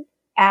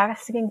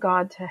asking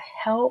God to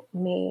help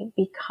me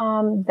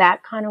become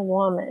that kind of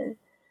woman,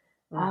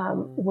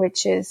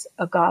 which is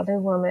a godly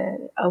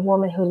woman, a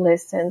woman who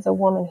listens, a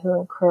woman who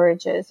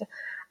encourages,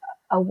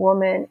 a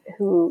woman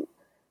who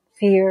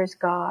fears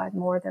God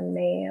more than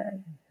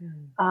man,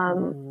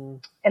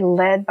 and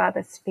led by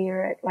the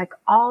Spirit. Like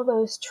all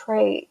those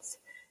traits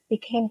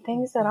became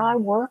things that I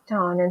worked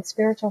on in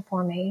spiritual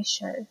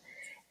formation.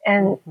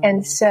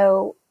 And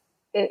so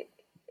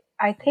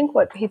I think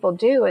what people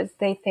do is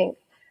they think,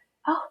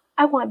 oh,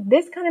 I want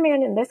this kind of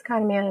man and this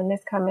kind of man and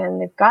this kind of man.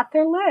 And they've got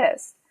their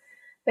list,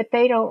 but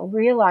they don't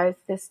realize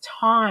this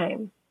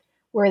time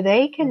where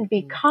they can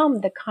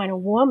become the kind of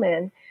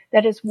woman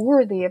that is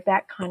worthy of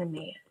that kind of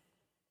man.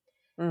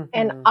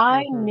 And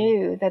I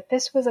knew that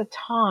this was a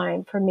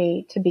time for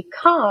me to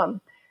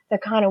become the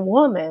kind of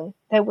woman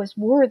that was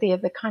worthy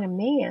of the kind of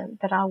man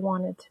that I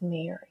wanted to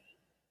marry.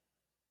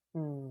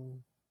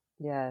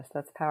 Yes,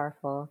 that's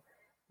powerful.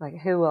 Like,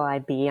 who will I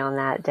be on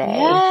that day?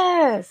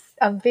 Yes,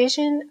 a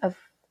vision of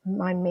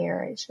my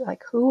marriage.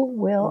 Like, who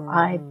will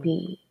I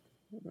be?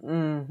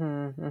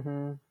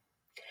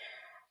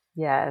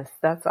 Yes,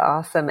 that's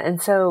awesome.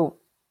 And so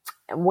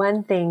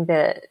one thing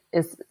that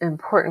is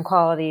important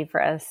quality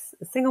for us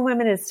single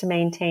women is to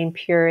maintain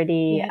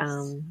purity,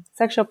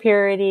 sexual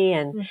purity.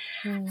 And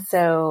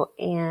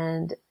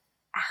and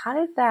how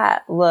did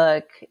that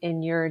look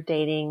in your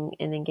dating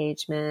and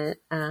engagement?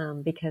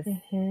 Because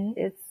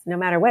it's, no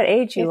matter what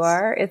age you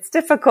are, it's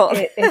difficult.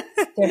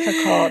 It's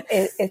difficult.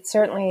 It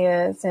certainly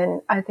is.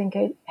 And I think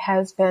it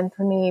has been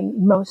for me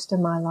most of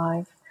my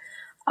life.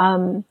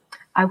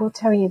 I will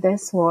tell you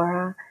this,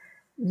 Laura,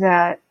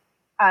 that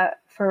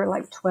for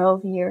like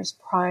 12 years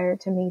prior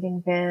to meeting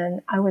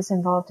Ben, I was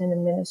involved in a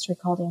ministry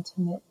called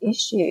Intimate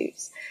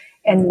Issues.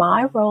 And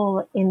my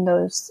role in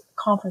those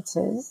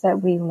conferences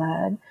that we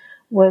led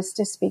was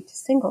to speak to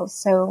singles.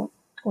 So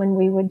when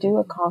we would do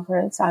a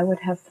conference, I would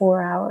have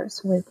 4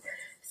 hours with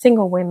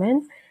single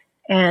women,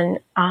 and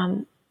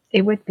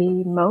it would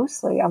be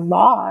mostly a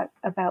lot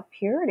about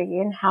purity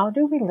and how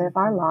do we live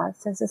our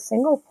lives as a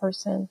single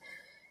person.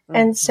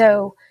 And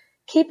so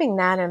keeping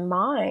that in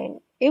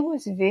mind, it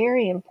was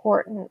very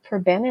important for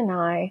Ben and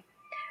I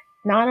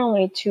not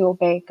only to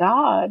obey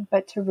God,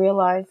 but to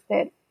realize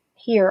that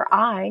here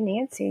I,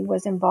 Nancy,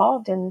 was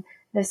involved in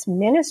this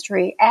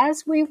ministry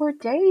as we were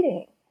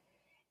dating.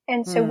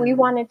 And so we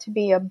wanted to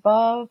be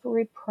above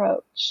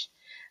reproach.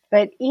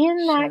 But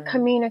in that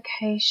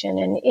communication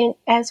and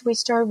as we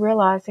started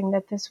realizing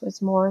that this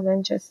was more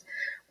than just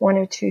 1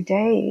 or 2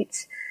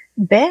 dates,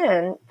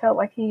 Ben felt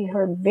like he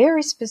heard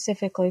very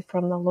specifically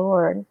from the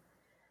Lord.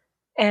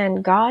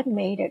 And God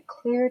made it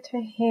clear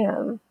to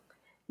him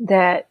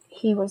that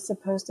he was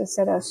supposed to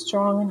set a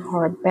strong and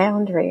hard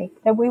boundary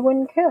that we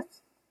wouldn't kiss.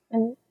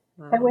 And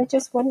that we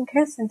just wouldn't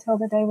kiss until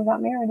the day we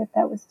got married, if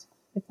that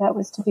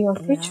was to be our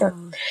future.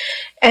 Yeah.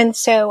 And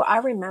so I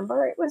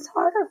remember it was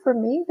harder for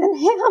me than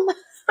him.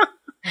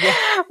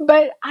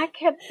 But I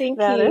kept thinking,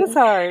 that is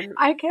hard.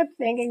 I kept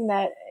thinking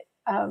that,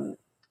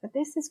 but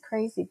this is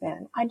crazy,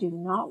 Ben. I do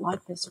not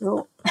like this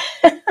rule.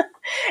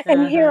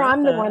 And here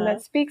I'm the one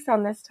that speaks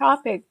on this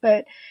topic,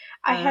 but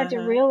I had to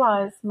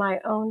realize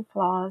my own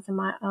flaws and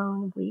my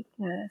own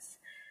weakness.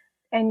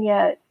 And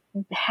yet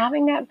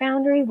having that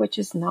boundary, which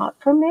is not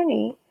for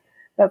many,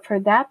 but for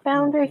that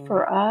boundary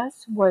for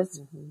us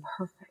was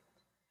perfect.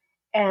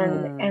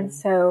 And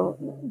so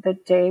the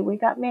day we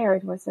got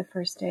married was the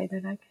first day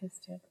that I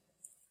kissed him.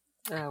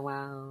 Oh,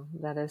 wow.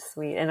 That is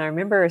sweet. And I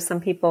remember some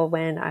people,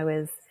 when I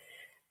was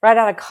right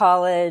out of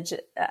college,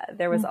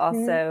 there was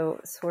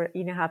also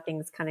you know how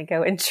things kind of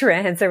go in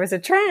trends. There was a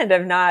trend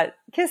of not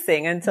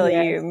kissing until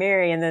you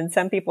marry. And then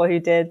some people who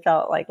did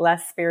felt like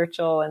less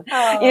spiritual. And,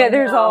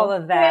 there's all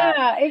of that.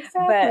 Yeah,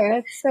 exactly. But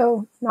it's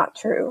so not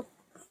true.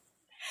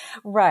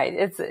 Right.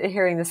 It's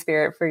hearing the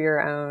Spirit for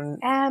your own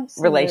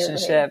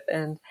relationship.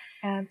 And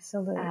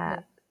absolutely.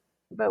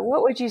 But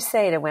what would you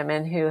say to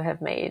women who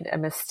have made a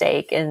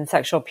mistake in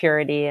sexual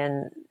purity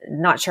and they're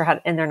not sure how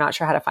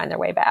to find their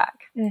way back?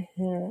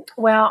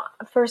 Well,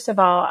 first of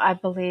all, I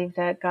believe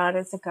that God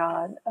is a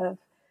God of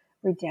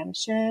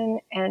redemption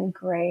and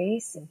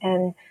grace.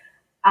 And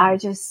I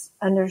just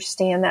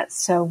understand that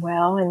so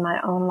well in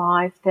my own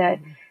life, that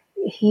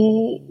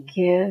He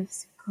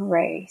gives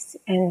grace.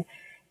 And,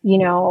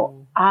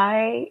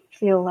 I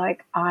feel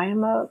like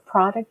I'm a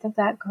product of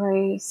that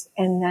grace,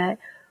 and that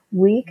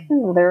we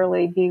can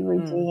literally be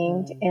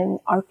redeemed in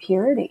our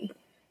purity,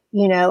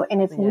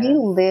 and if we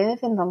live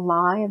in the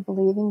lie of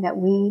believing that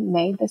we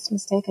made this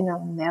mistake and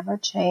it'll never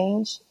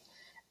change,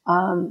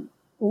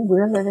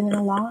 we're living in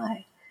a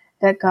lie.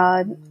 That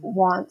God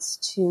wants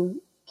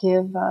to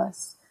give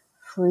us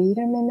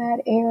freedom in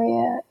that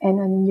area and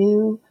a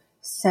new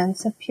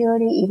sense of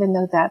purity. Even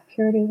though that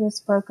purity was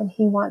broken,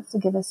 He wants to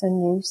give us a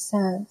new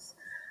sense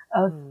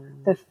of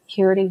the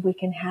purity we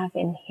can have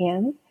in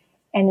Him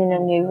and in a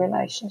new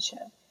relationship.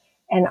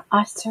 And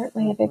I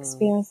certainly have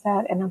experienced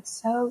that. And I'm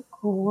so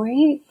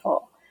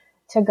grateful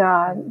to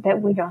God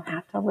that we don't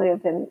have to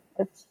live in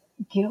the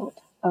guilt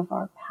of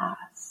our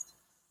past.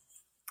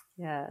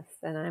 Yes.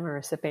 And I'm a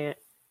recipient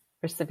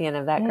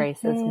of that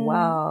grace as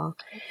well.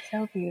 It's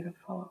so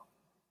beautiful.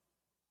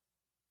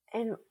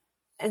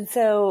 And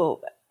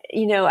so,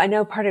 I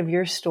know part of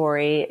your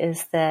story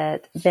is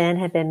that Ben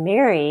had been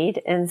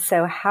married. And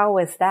so how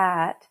was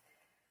that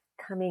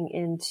coming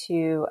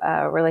into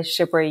a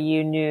relationship where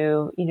you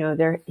knew,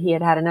 he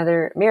had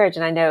another marriage,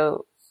 and I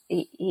know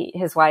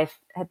his wife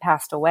had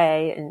passed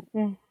away,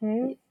 and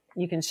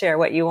you can share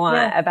what you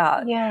want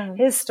about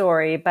his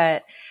story,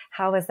 but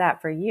how was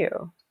that for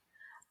you?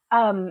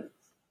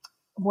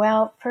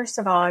 Well, first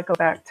of all, I go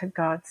back to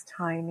God's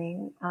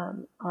timing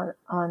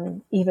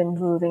on even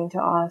moving to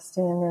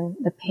Austin and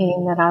the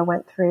pain that I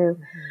went through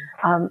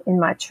in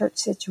my church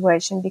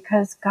situation,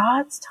 because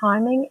God's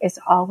timing is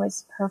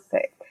always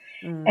perfect.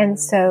 And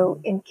so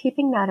in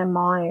keeping that in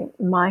mind,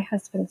 my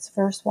husband's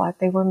first wife,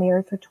 they were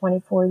married for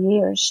 24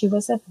 years. She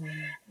was a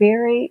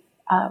very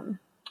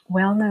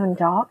well-known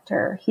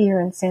doctor here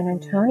in San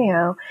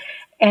Antonio.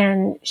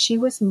 And she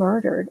was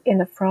murdered in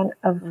the front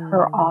of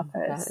her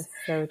office. That is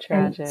so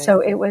tragic. And so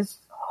it was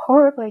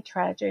horribly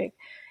tragic.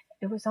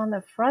 It was on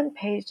the front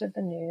page of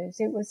the news.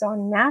 It was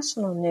on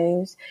national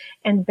news.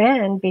 And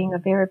Ben, being a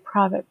very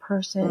private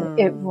person,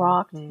 it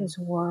rocked his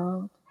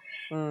world.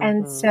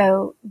 And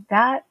so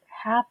that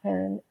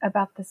happened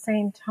about the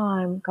same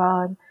time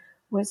God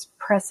was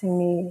pressing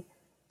me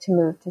to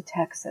move to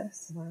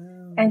Texas.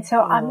 And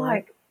so I'm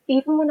like,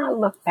 even when I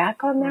look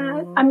back on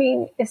that, I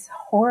mean, as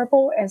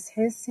horrible as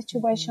his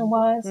situation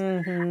was,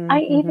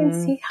 I even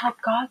see how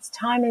God's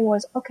timing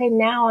was, okay,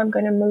 now I'm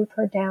going to move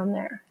her down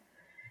there.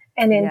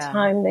 And in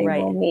time they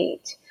will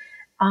meet.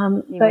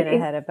 He went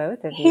ahead of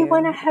both of you. He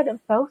went ahead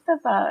of both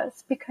of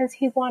us because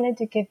he wanted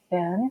to give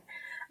Ben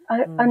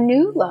a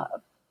new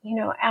love,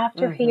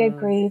 after he had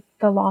grieved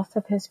the loss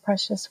of his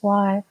precious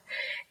wife.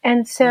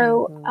 And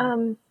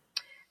so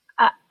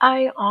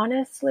I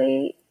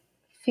honestly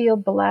feel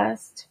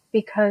blessed,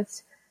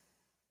 because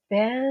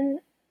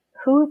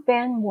who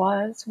Ben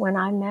was when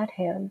I met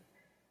him,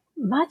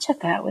 much of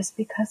that was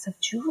because of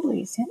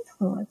Julie's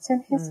influence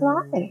in his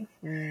life.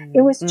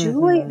 It was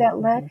Julie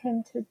that led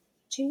him to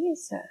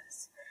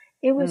Jesus.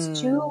 It was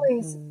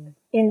Julie's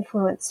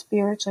influence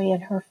spiritually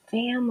and her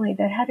family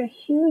that had a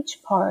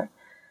huge part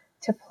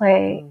to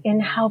play in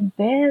how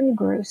Ben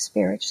grew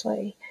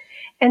spiritually.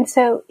 And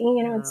so,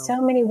 in so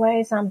many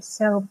ways, I'm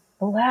so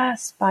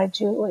blessed by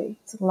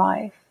Julie's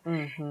life.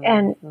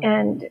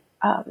 And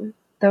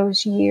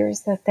those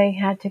years that they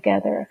had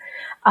together,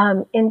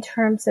 in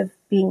terms of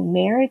being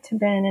married to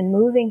Ben and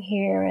moving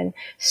here and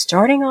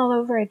starting all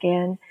over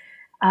again.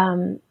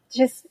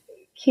 Just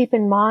keep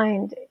in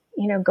mind,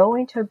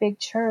 going to a big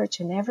church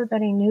and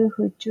everybody knew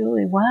who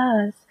Julie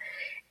was.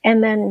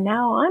 And then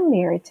now I'm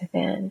married to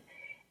Ben.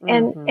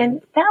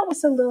 And that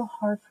was a little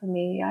hard for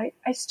me.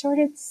 I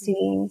started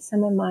seeing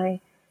some of my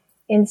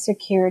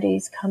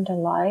insecurities come to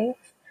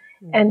life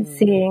and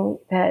seeing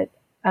that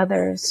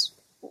others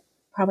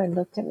probably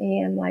looked at me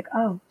and like,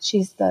 oh,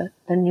 she's the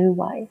new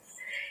wife.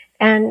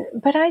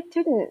 But I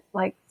didn't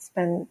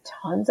spend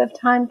tons of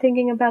time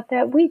thinking about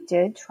that. We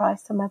did try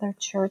some other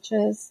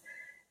churches,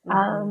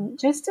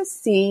 just to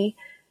see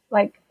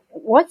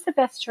what's the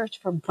best church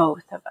for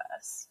both of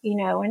us,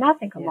 and I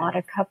think a lot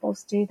of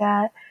couples do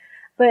that.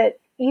 But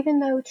even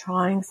though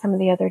trying some of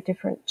the other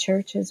different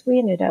churches, we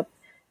ended up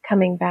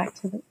coming back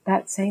to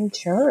that same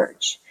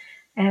church.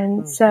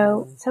 And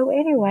so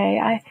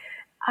anyway,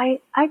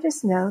 I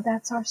just know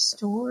that's our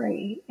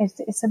story.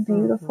 It's a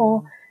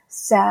beautiful,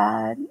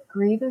 sad,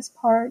 grievous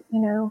part,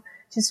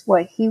 just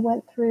what he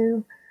went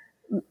through.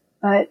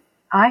 But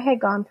I had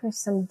gone through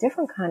some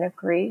different kind of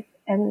grief.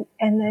 And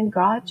then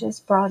God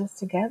just brought us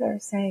together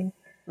saying,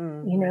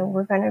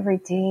 we're going to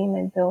redeem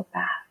and build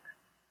back.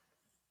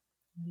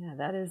 Yeah,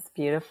 that is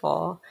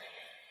beautiful.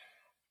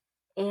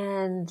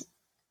 And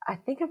I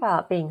think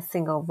about being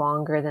single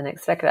longer than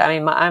expected. I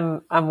mean,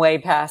 I'm way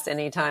past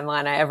any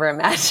timeline I ever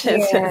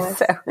imagined.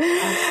 Yes.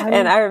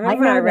 And I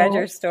remember when I read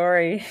your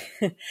story,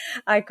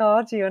 I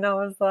called you and I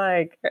was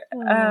like,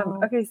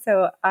 okay,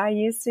 so I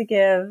used to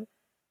give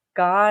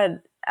God,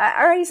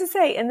 I used to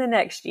say in the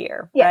next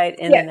year, right?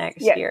 In the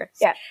next year.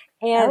 Yeah.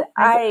 And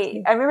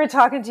I remember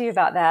talking to you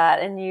about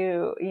that, and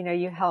you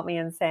helped me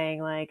in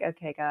saying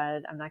okay,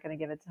 God, I'm not going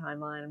to give a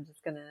timeline. I'm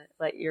just going to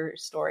let your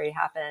story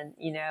happen,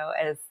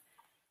 as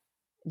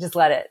just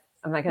let it.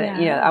 I'm not going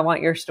to, I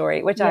want your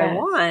story, which I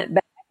want,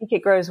 but I think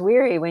it grows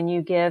weary when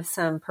you give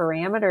some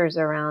parameters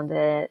around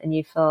it and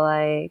you feel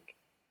like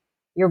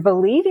you're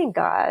believing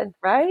God,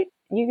 right?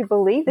 You could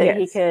believe that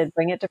he could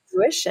bring it to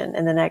fruition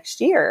in the next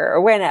year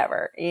or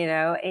whenever,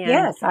 and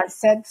yes, I've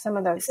said some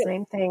of those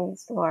same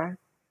things, Laura.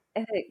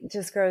 And it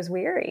just grows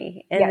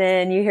weary. And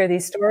then you hear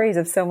these stories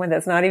of someone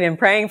that's not even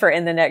praying for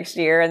in the next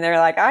year. And they're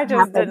like, I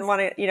just didn't want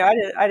to,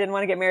 I didn't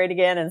want to get married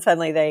again. And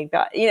suddenly they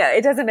got,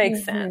 it doesn't make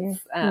sense.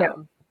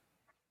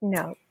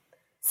 No.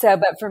 So,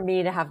 but for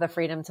me to have the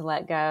freedom to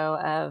let go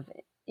of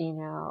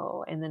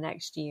in the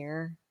next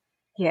year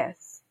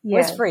Yes.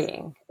 was Yes.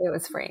 freeing. It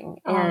was freeing.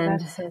 Oh, And,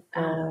 that's so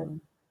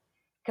good.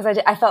 because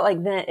I felt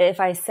like then if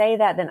I say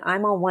that, then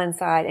I'm on one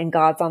side and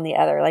God's on the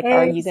other. Like,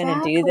 are you going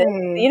to do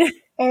this?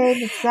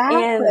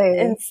 Exactly. And Exactly.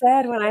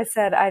 instead, when I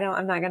said,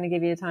 I'm not going to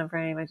give you a time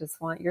frame. I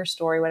just want your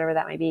story, whatever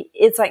that may be.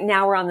 It's like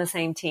now we're on the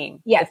same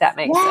team, Yes. if that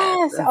makes sense.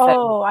 Yes. And so,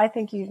 Oh, I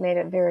think you've made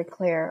it very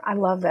clear. I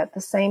love that. The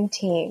same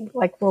team.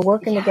 Like we're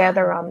working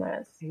together on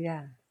this.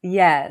 yeah.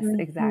 Yes, Mhm.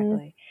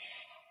 exactly.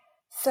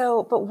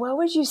 So, but what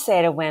would you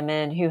say to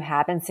women who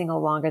have been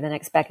single longer than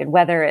expected,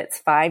 whether it's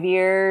 5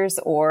 years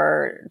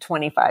or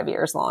 25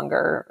 years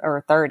longer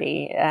or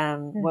 30?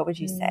 What would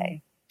you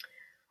say?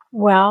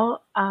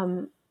 Well,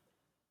 I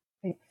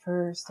think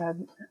first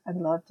I'd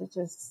love to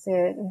just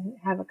sit and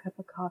have a cup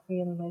of coffee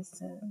and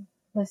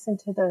listen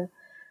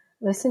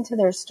to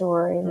their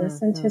story,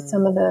 listen to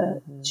some of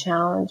the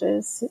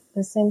challenges,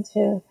 listen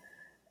to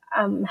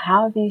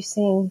how have you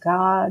seen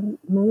God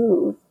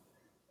move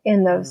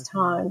in those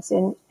times,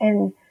 and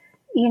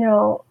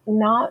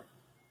not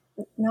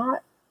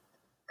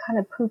kind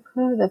of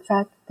poo-poo the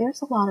fact that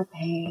there's a lot of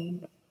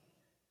pain.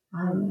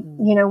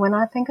 When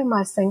I think of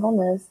my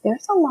singleness,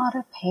 there's a lot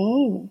of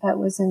pain that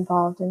was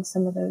involved in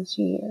some of those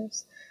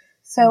years.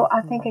 So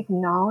I think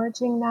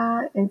acknowledging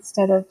that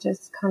instead of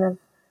just kind of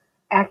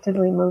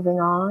actively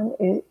moving on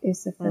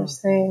is the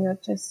first thing,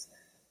 of just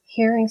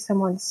hearing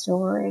someone's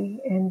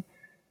story and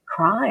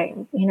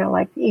crying,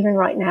 like even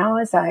right now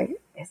as I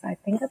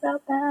think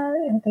about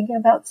that and thinking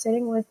about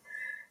sitting with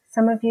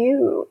some of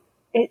you,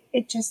 it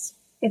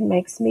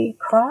makes me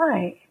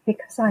cry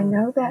because I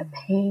know that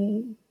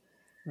pain.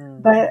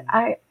 But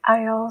I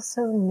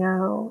also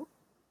know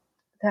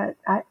that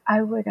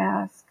I would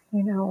ask,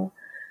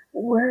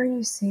 where are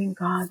you seeing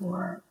God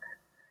work?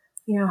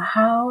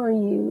 How are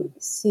you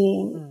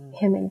seeing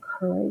him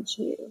encourage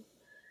you?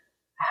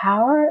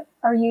 How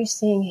are you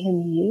seeing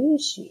him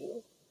use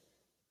you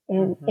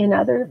in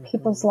other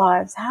people's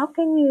lives? How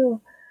can you,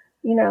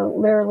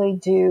 literally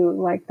do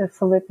like the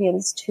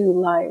Philippians 2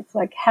 life,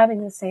 like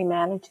having the same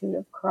attitude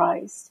of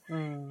Christ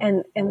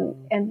and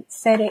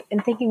setting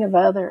and thinking of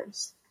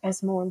others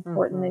as more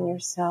important than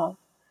yourself?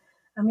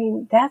 I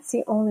mean, that's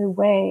the only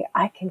way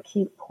I can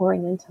keep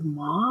pouring into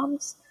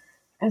moms,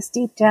 because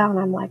deep down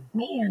I'm like,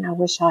 man, I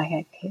wish I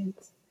had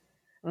kids.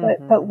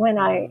 But when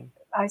I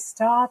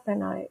stop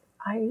and I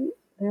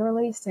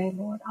literally say,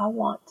 Lord, I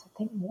want to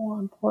think more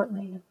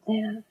importantly of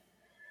them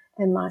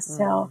than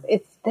myself.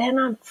 It's then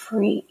I'm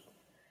free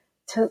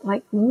to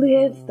like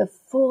live the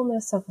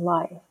fullness of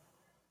life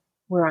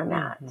where I'm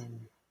at.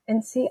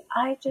 And see,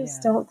 I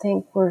just don't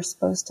think we're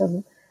supposed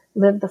to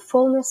live the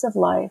fullness of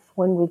life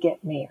when we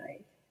get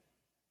married.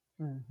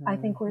 I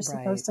think we're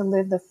supposed to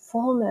live the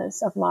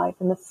fullness of life,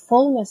 and the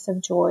fullness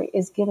of joy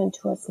is given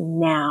to us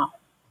now.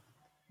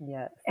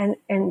 Yes.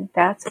 And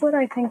that's what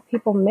I think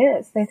people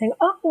miss. They think,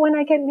 oh, when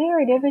I get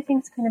married,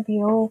 everything's going to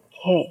be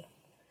okay.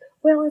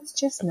 Well, it's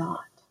just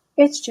not.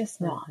 It's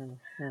just not.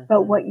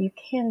 But what you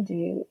can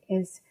do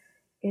is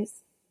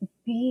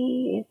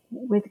be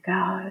with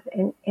God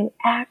and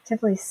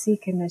actively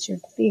seek him as your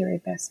very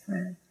best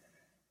friend.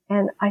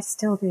 And I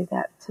still do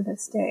that to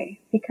this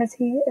day because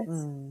he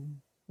is.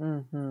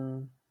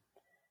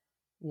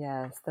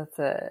 Yes, that's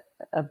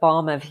a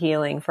balm of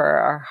healing for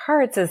our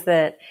hearts, is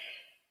that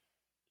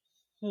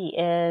he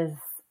is,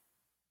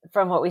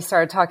 from what we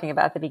started talking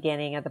about at the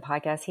beginning of the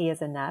podcast, he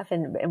is enough,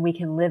 and we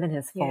can live in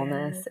his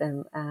fullness.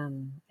 And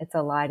it's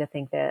a lie to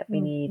think that we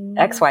need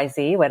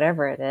XYZ,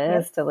 whatever it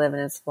is, to live in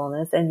his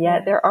fullness. And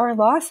yet there are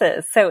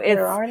losses. So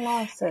there are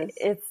losses.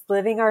 It's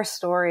living our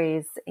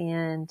stories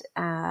and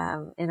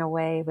in a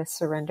way with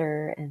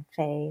surrender and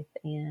faith.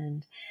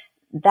 And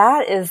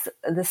that is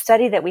the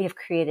study that we have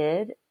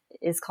created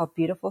is called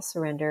Beautiful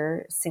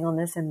Surrender,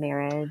 Singleness and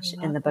Marriage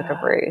in the Book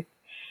of Ruth.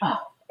 Oh.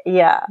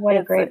 Yeah, what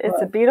a great book.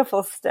 It's a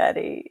beautiful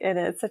study, and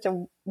it's such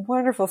a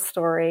wonderful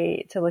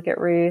story to look at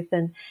Ruth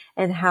and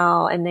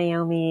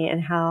Naomi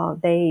and how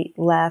they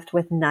left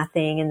with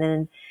nothing, and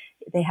then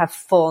they have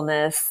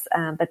fullness,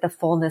 but the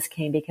fullness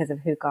came because of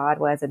who God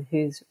was and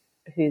whose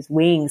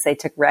wings they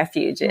took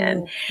refuge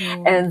in.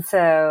 And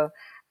so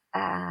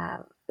I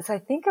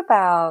think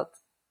about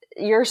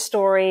your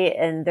story,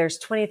 and there's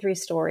 23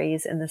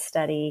 stories in the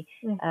study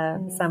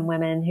of some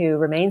women who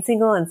remain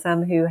single and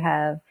some who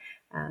have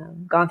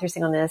gone through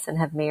singleness and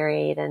have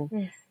married.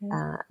 And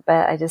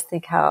but I just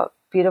think how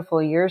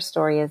beautiful your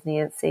story is,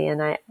 Nancy.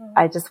 And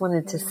I just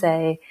wanted to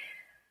say,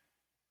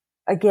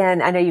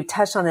 again, I know you've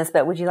touched on this,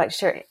 but would you like to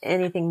share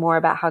anything more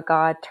about how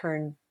God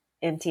turned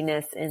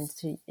emptiness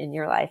in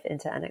your life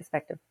into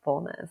unexpected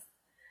fullness?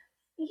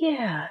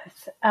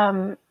 Yes.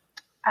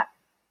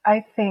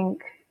 I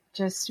think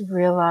just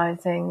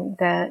realizing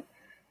that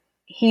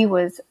he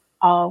was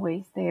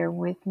always there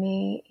with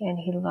me, and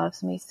he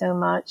loves me so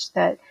much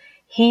that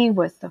he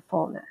was the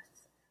fullness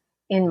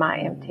in my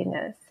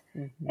emptiness.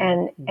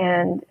 And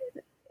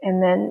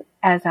then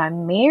as I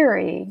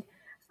married,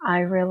 I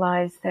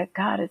realized that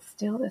God is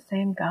still the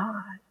same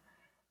God,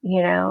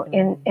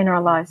 in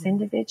our lives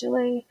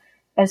individually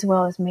as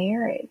well as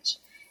marriage.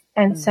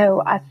 And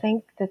so I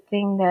think the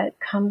thing that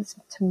comes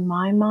to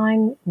my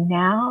mind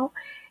now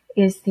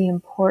is the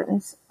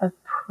importance of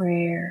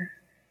prayer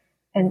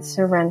and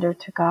surrender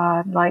to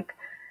God. Like,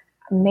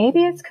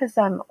 maybe it's because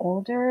I'm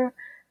older,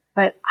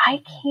 but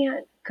I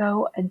can't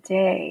go a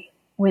day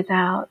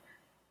without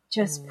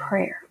just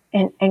prayer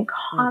and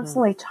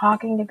constantly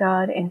talking to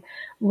God and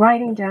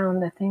writing down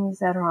the things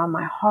that are on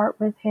my heart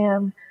with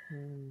Him.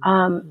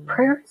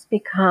 Prayer has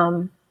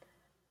become,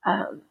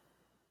 and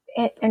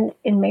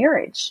in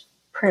marriage,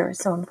 prayer is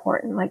so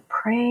important, like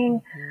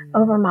praying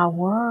over my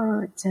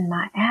words and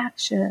my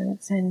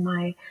actions and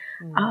my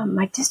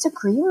my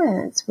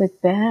disagreements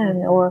with Ben,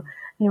 or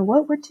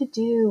what we're to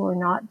do or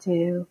not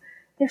do.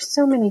 There's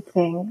so many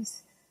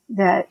things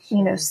that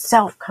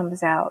self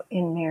comes out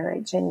in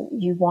marriage,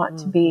 and you want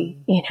to be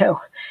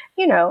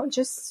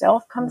just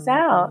self comes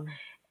out,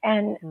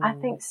 and I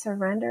think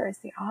surrender is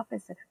the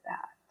opposite of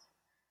that.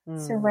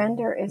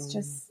 Surrender is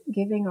just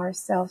giving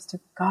ourselves to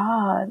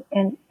God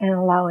and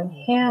allowing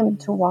Him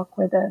to walk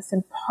with us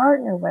and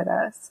partner with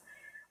us,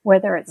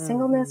 whether it's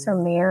singleness or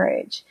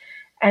marriage.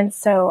 And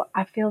so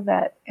I feel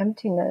that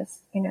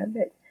emptiness,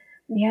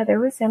 there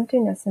was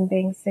emptiness in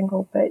being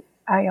single, but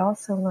I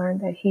also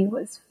learned that He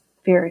was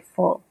very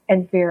full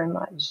and very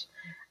much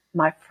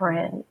my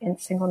friend in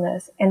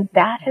singleness. And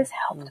that has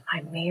helped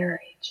my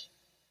marriage.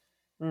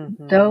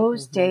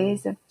 Those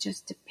days of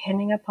just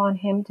depending upon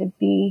Him to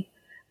be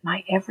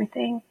my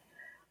everything,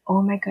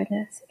 oh my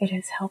goodness, it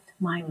has helped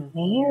my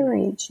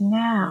marriage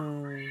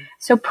now.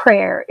 So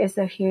prayer is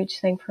a huge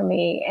thing for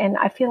me. And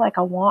I feel like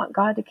I want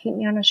God to keep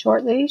me on a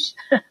short leash.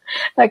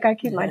 Like I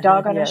keep my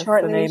dog on a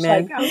short leash.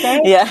 Amen. Like,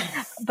 okay.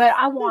 Yeah. But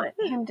I want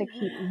Him to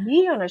keep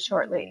me on a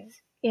short leash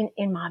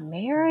in my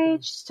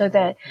marriage, so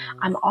that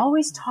I'm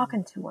always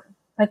talking to Him.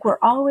 Like we're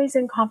always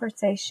in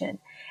conversation.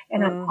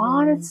 And I'm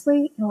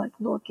honestly like,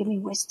 Lord, give me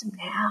wisdom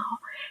now.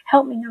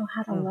 Help me know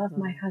how to love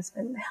my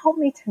husband. Help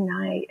me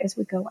tonight as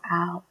we go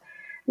out.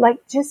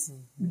 Like just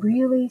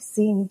really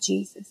seeing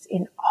Jesus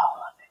in all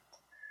of it.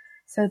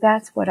 So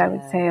that's what I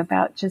would say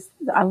about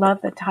I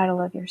love the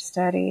title of your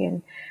study.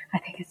 And I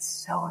think it's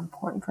so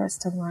important for us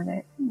to learn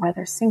it,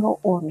 whether single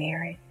or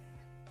married.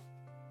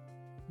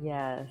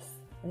 Yes,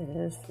 it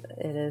is.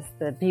 It is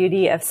the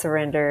beauty of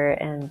surrender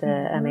and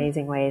the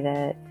amazing way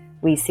that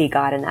we see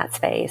God in that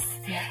space.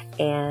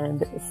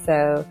 And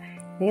so,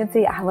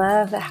 Nancy, I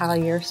love how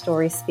your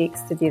story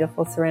speaks to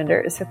beautiful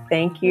surrender. So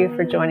thank you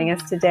for joining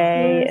us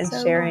today and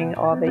sharing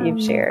all that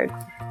you've shared.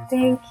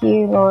 Thank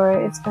you,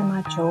 Laura. It's been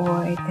my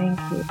joy. Thank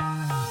you.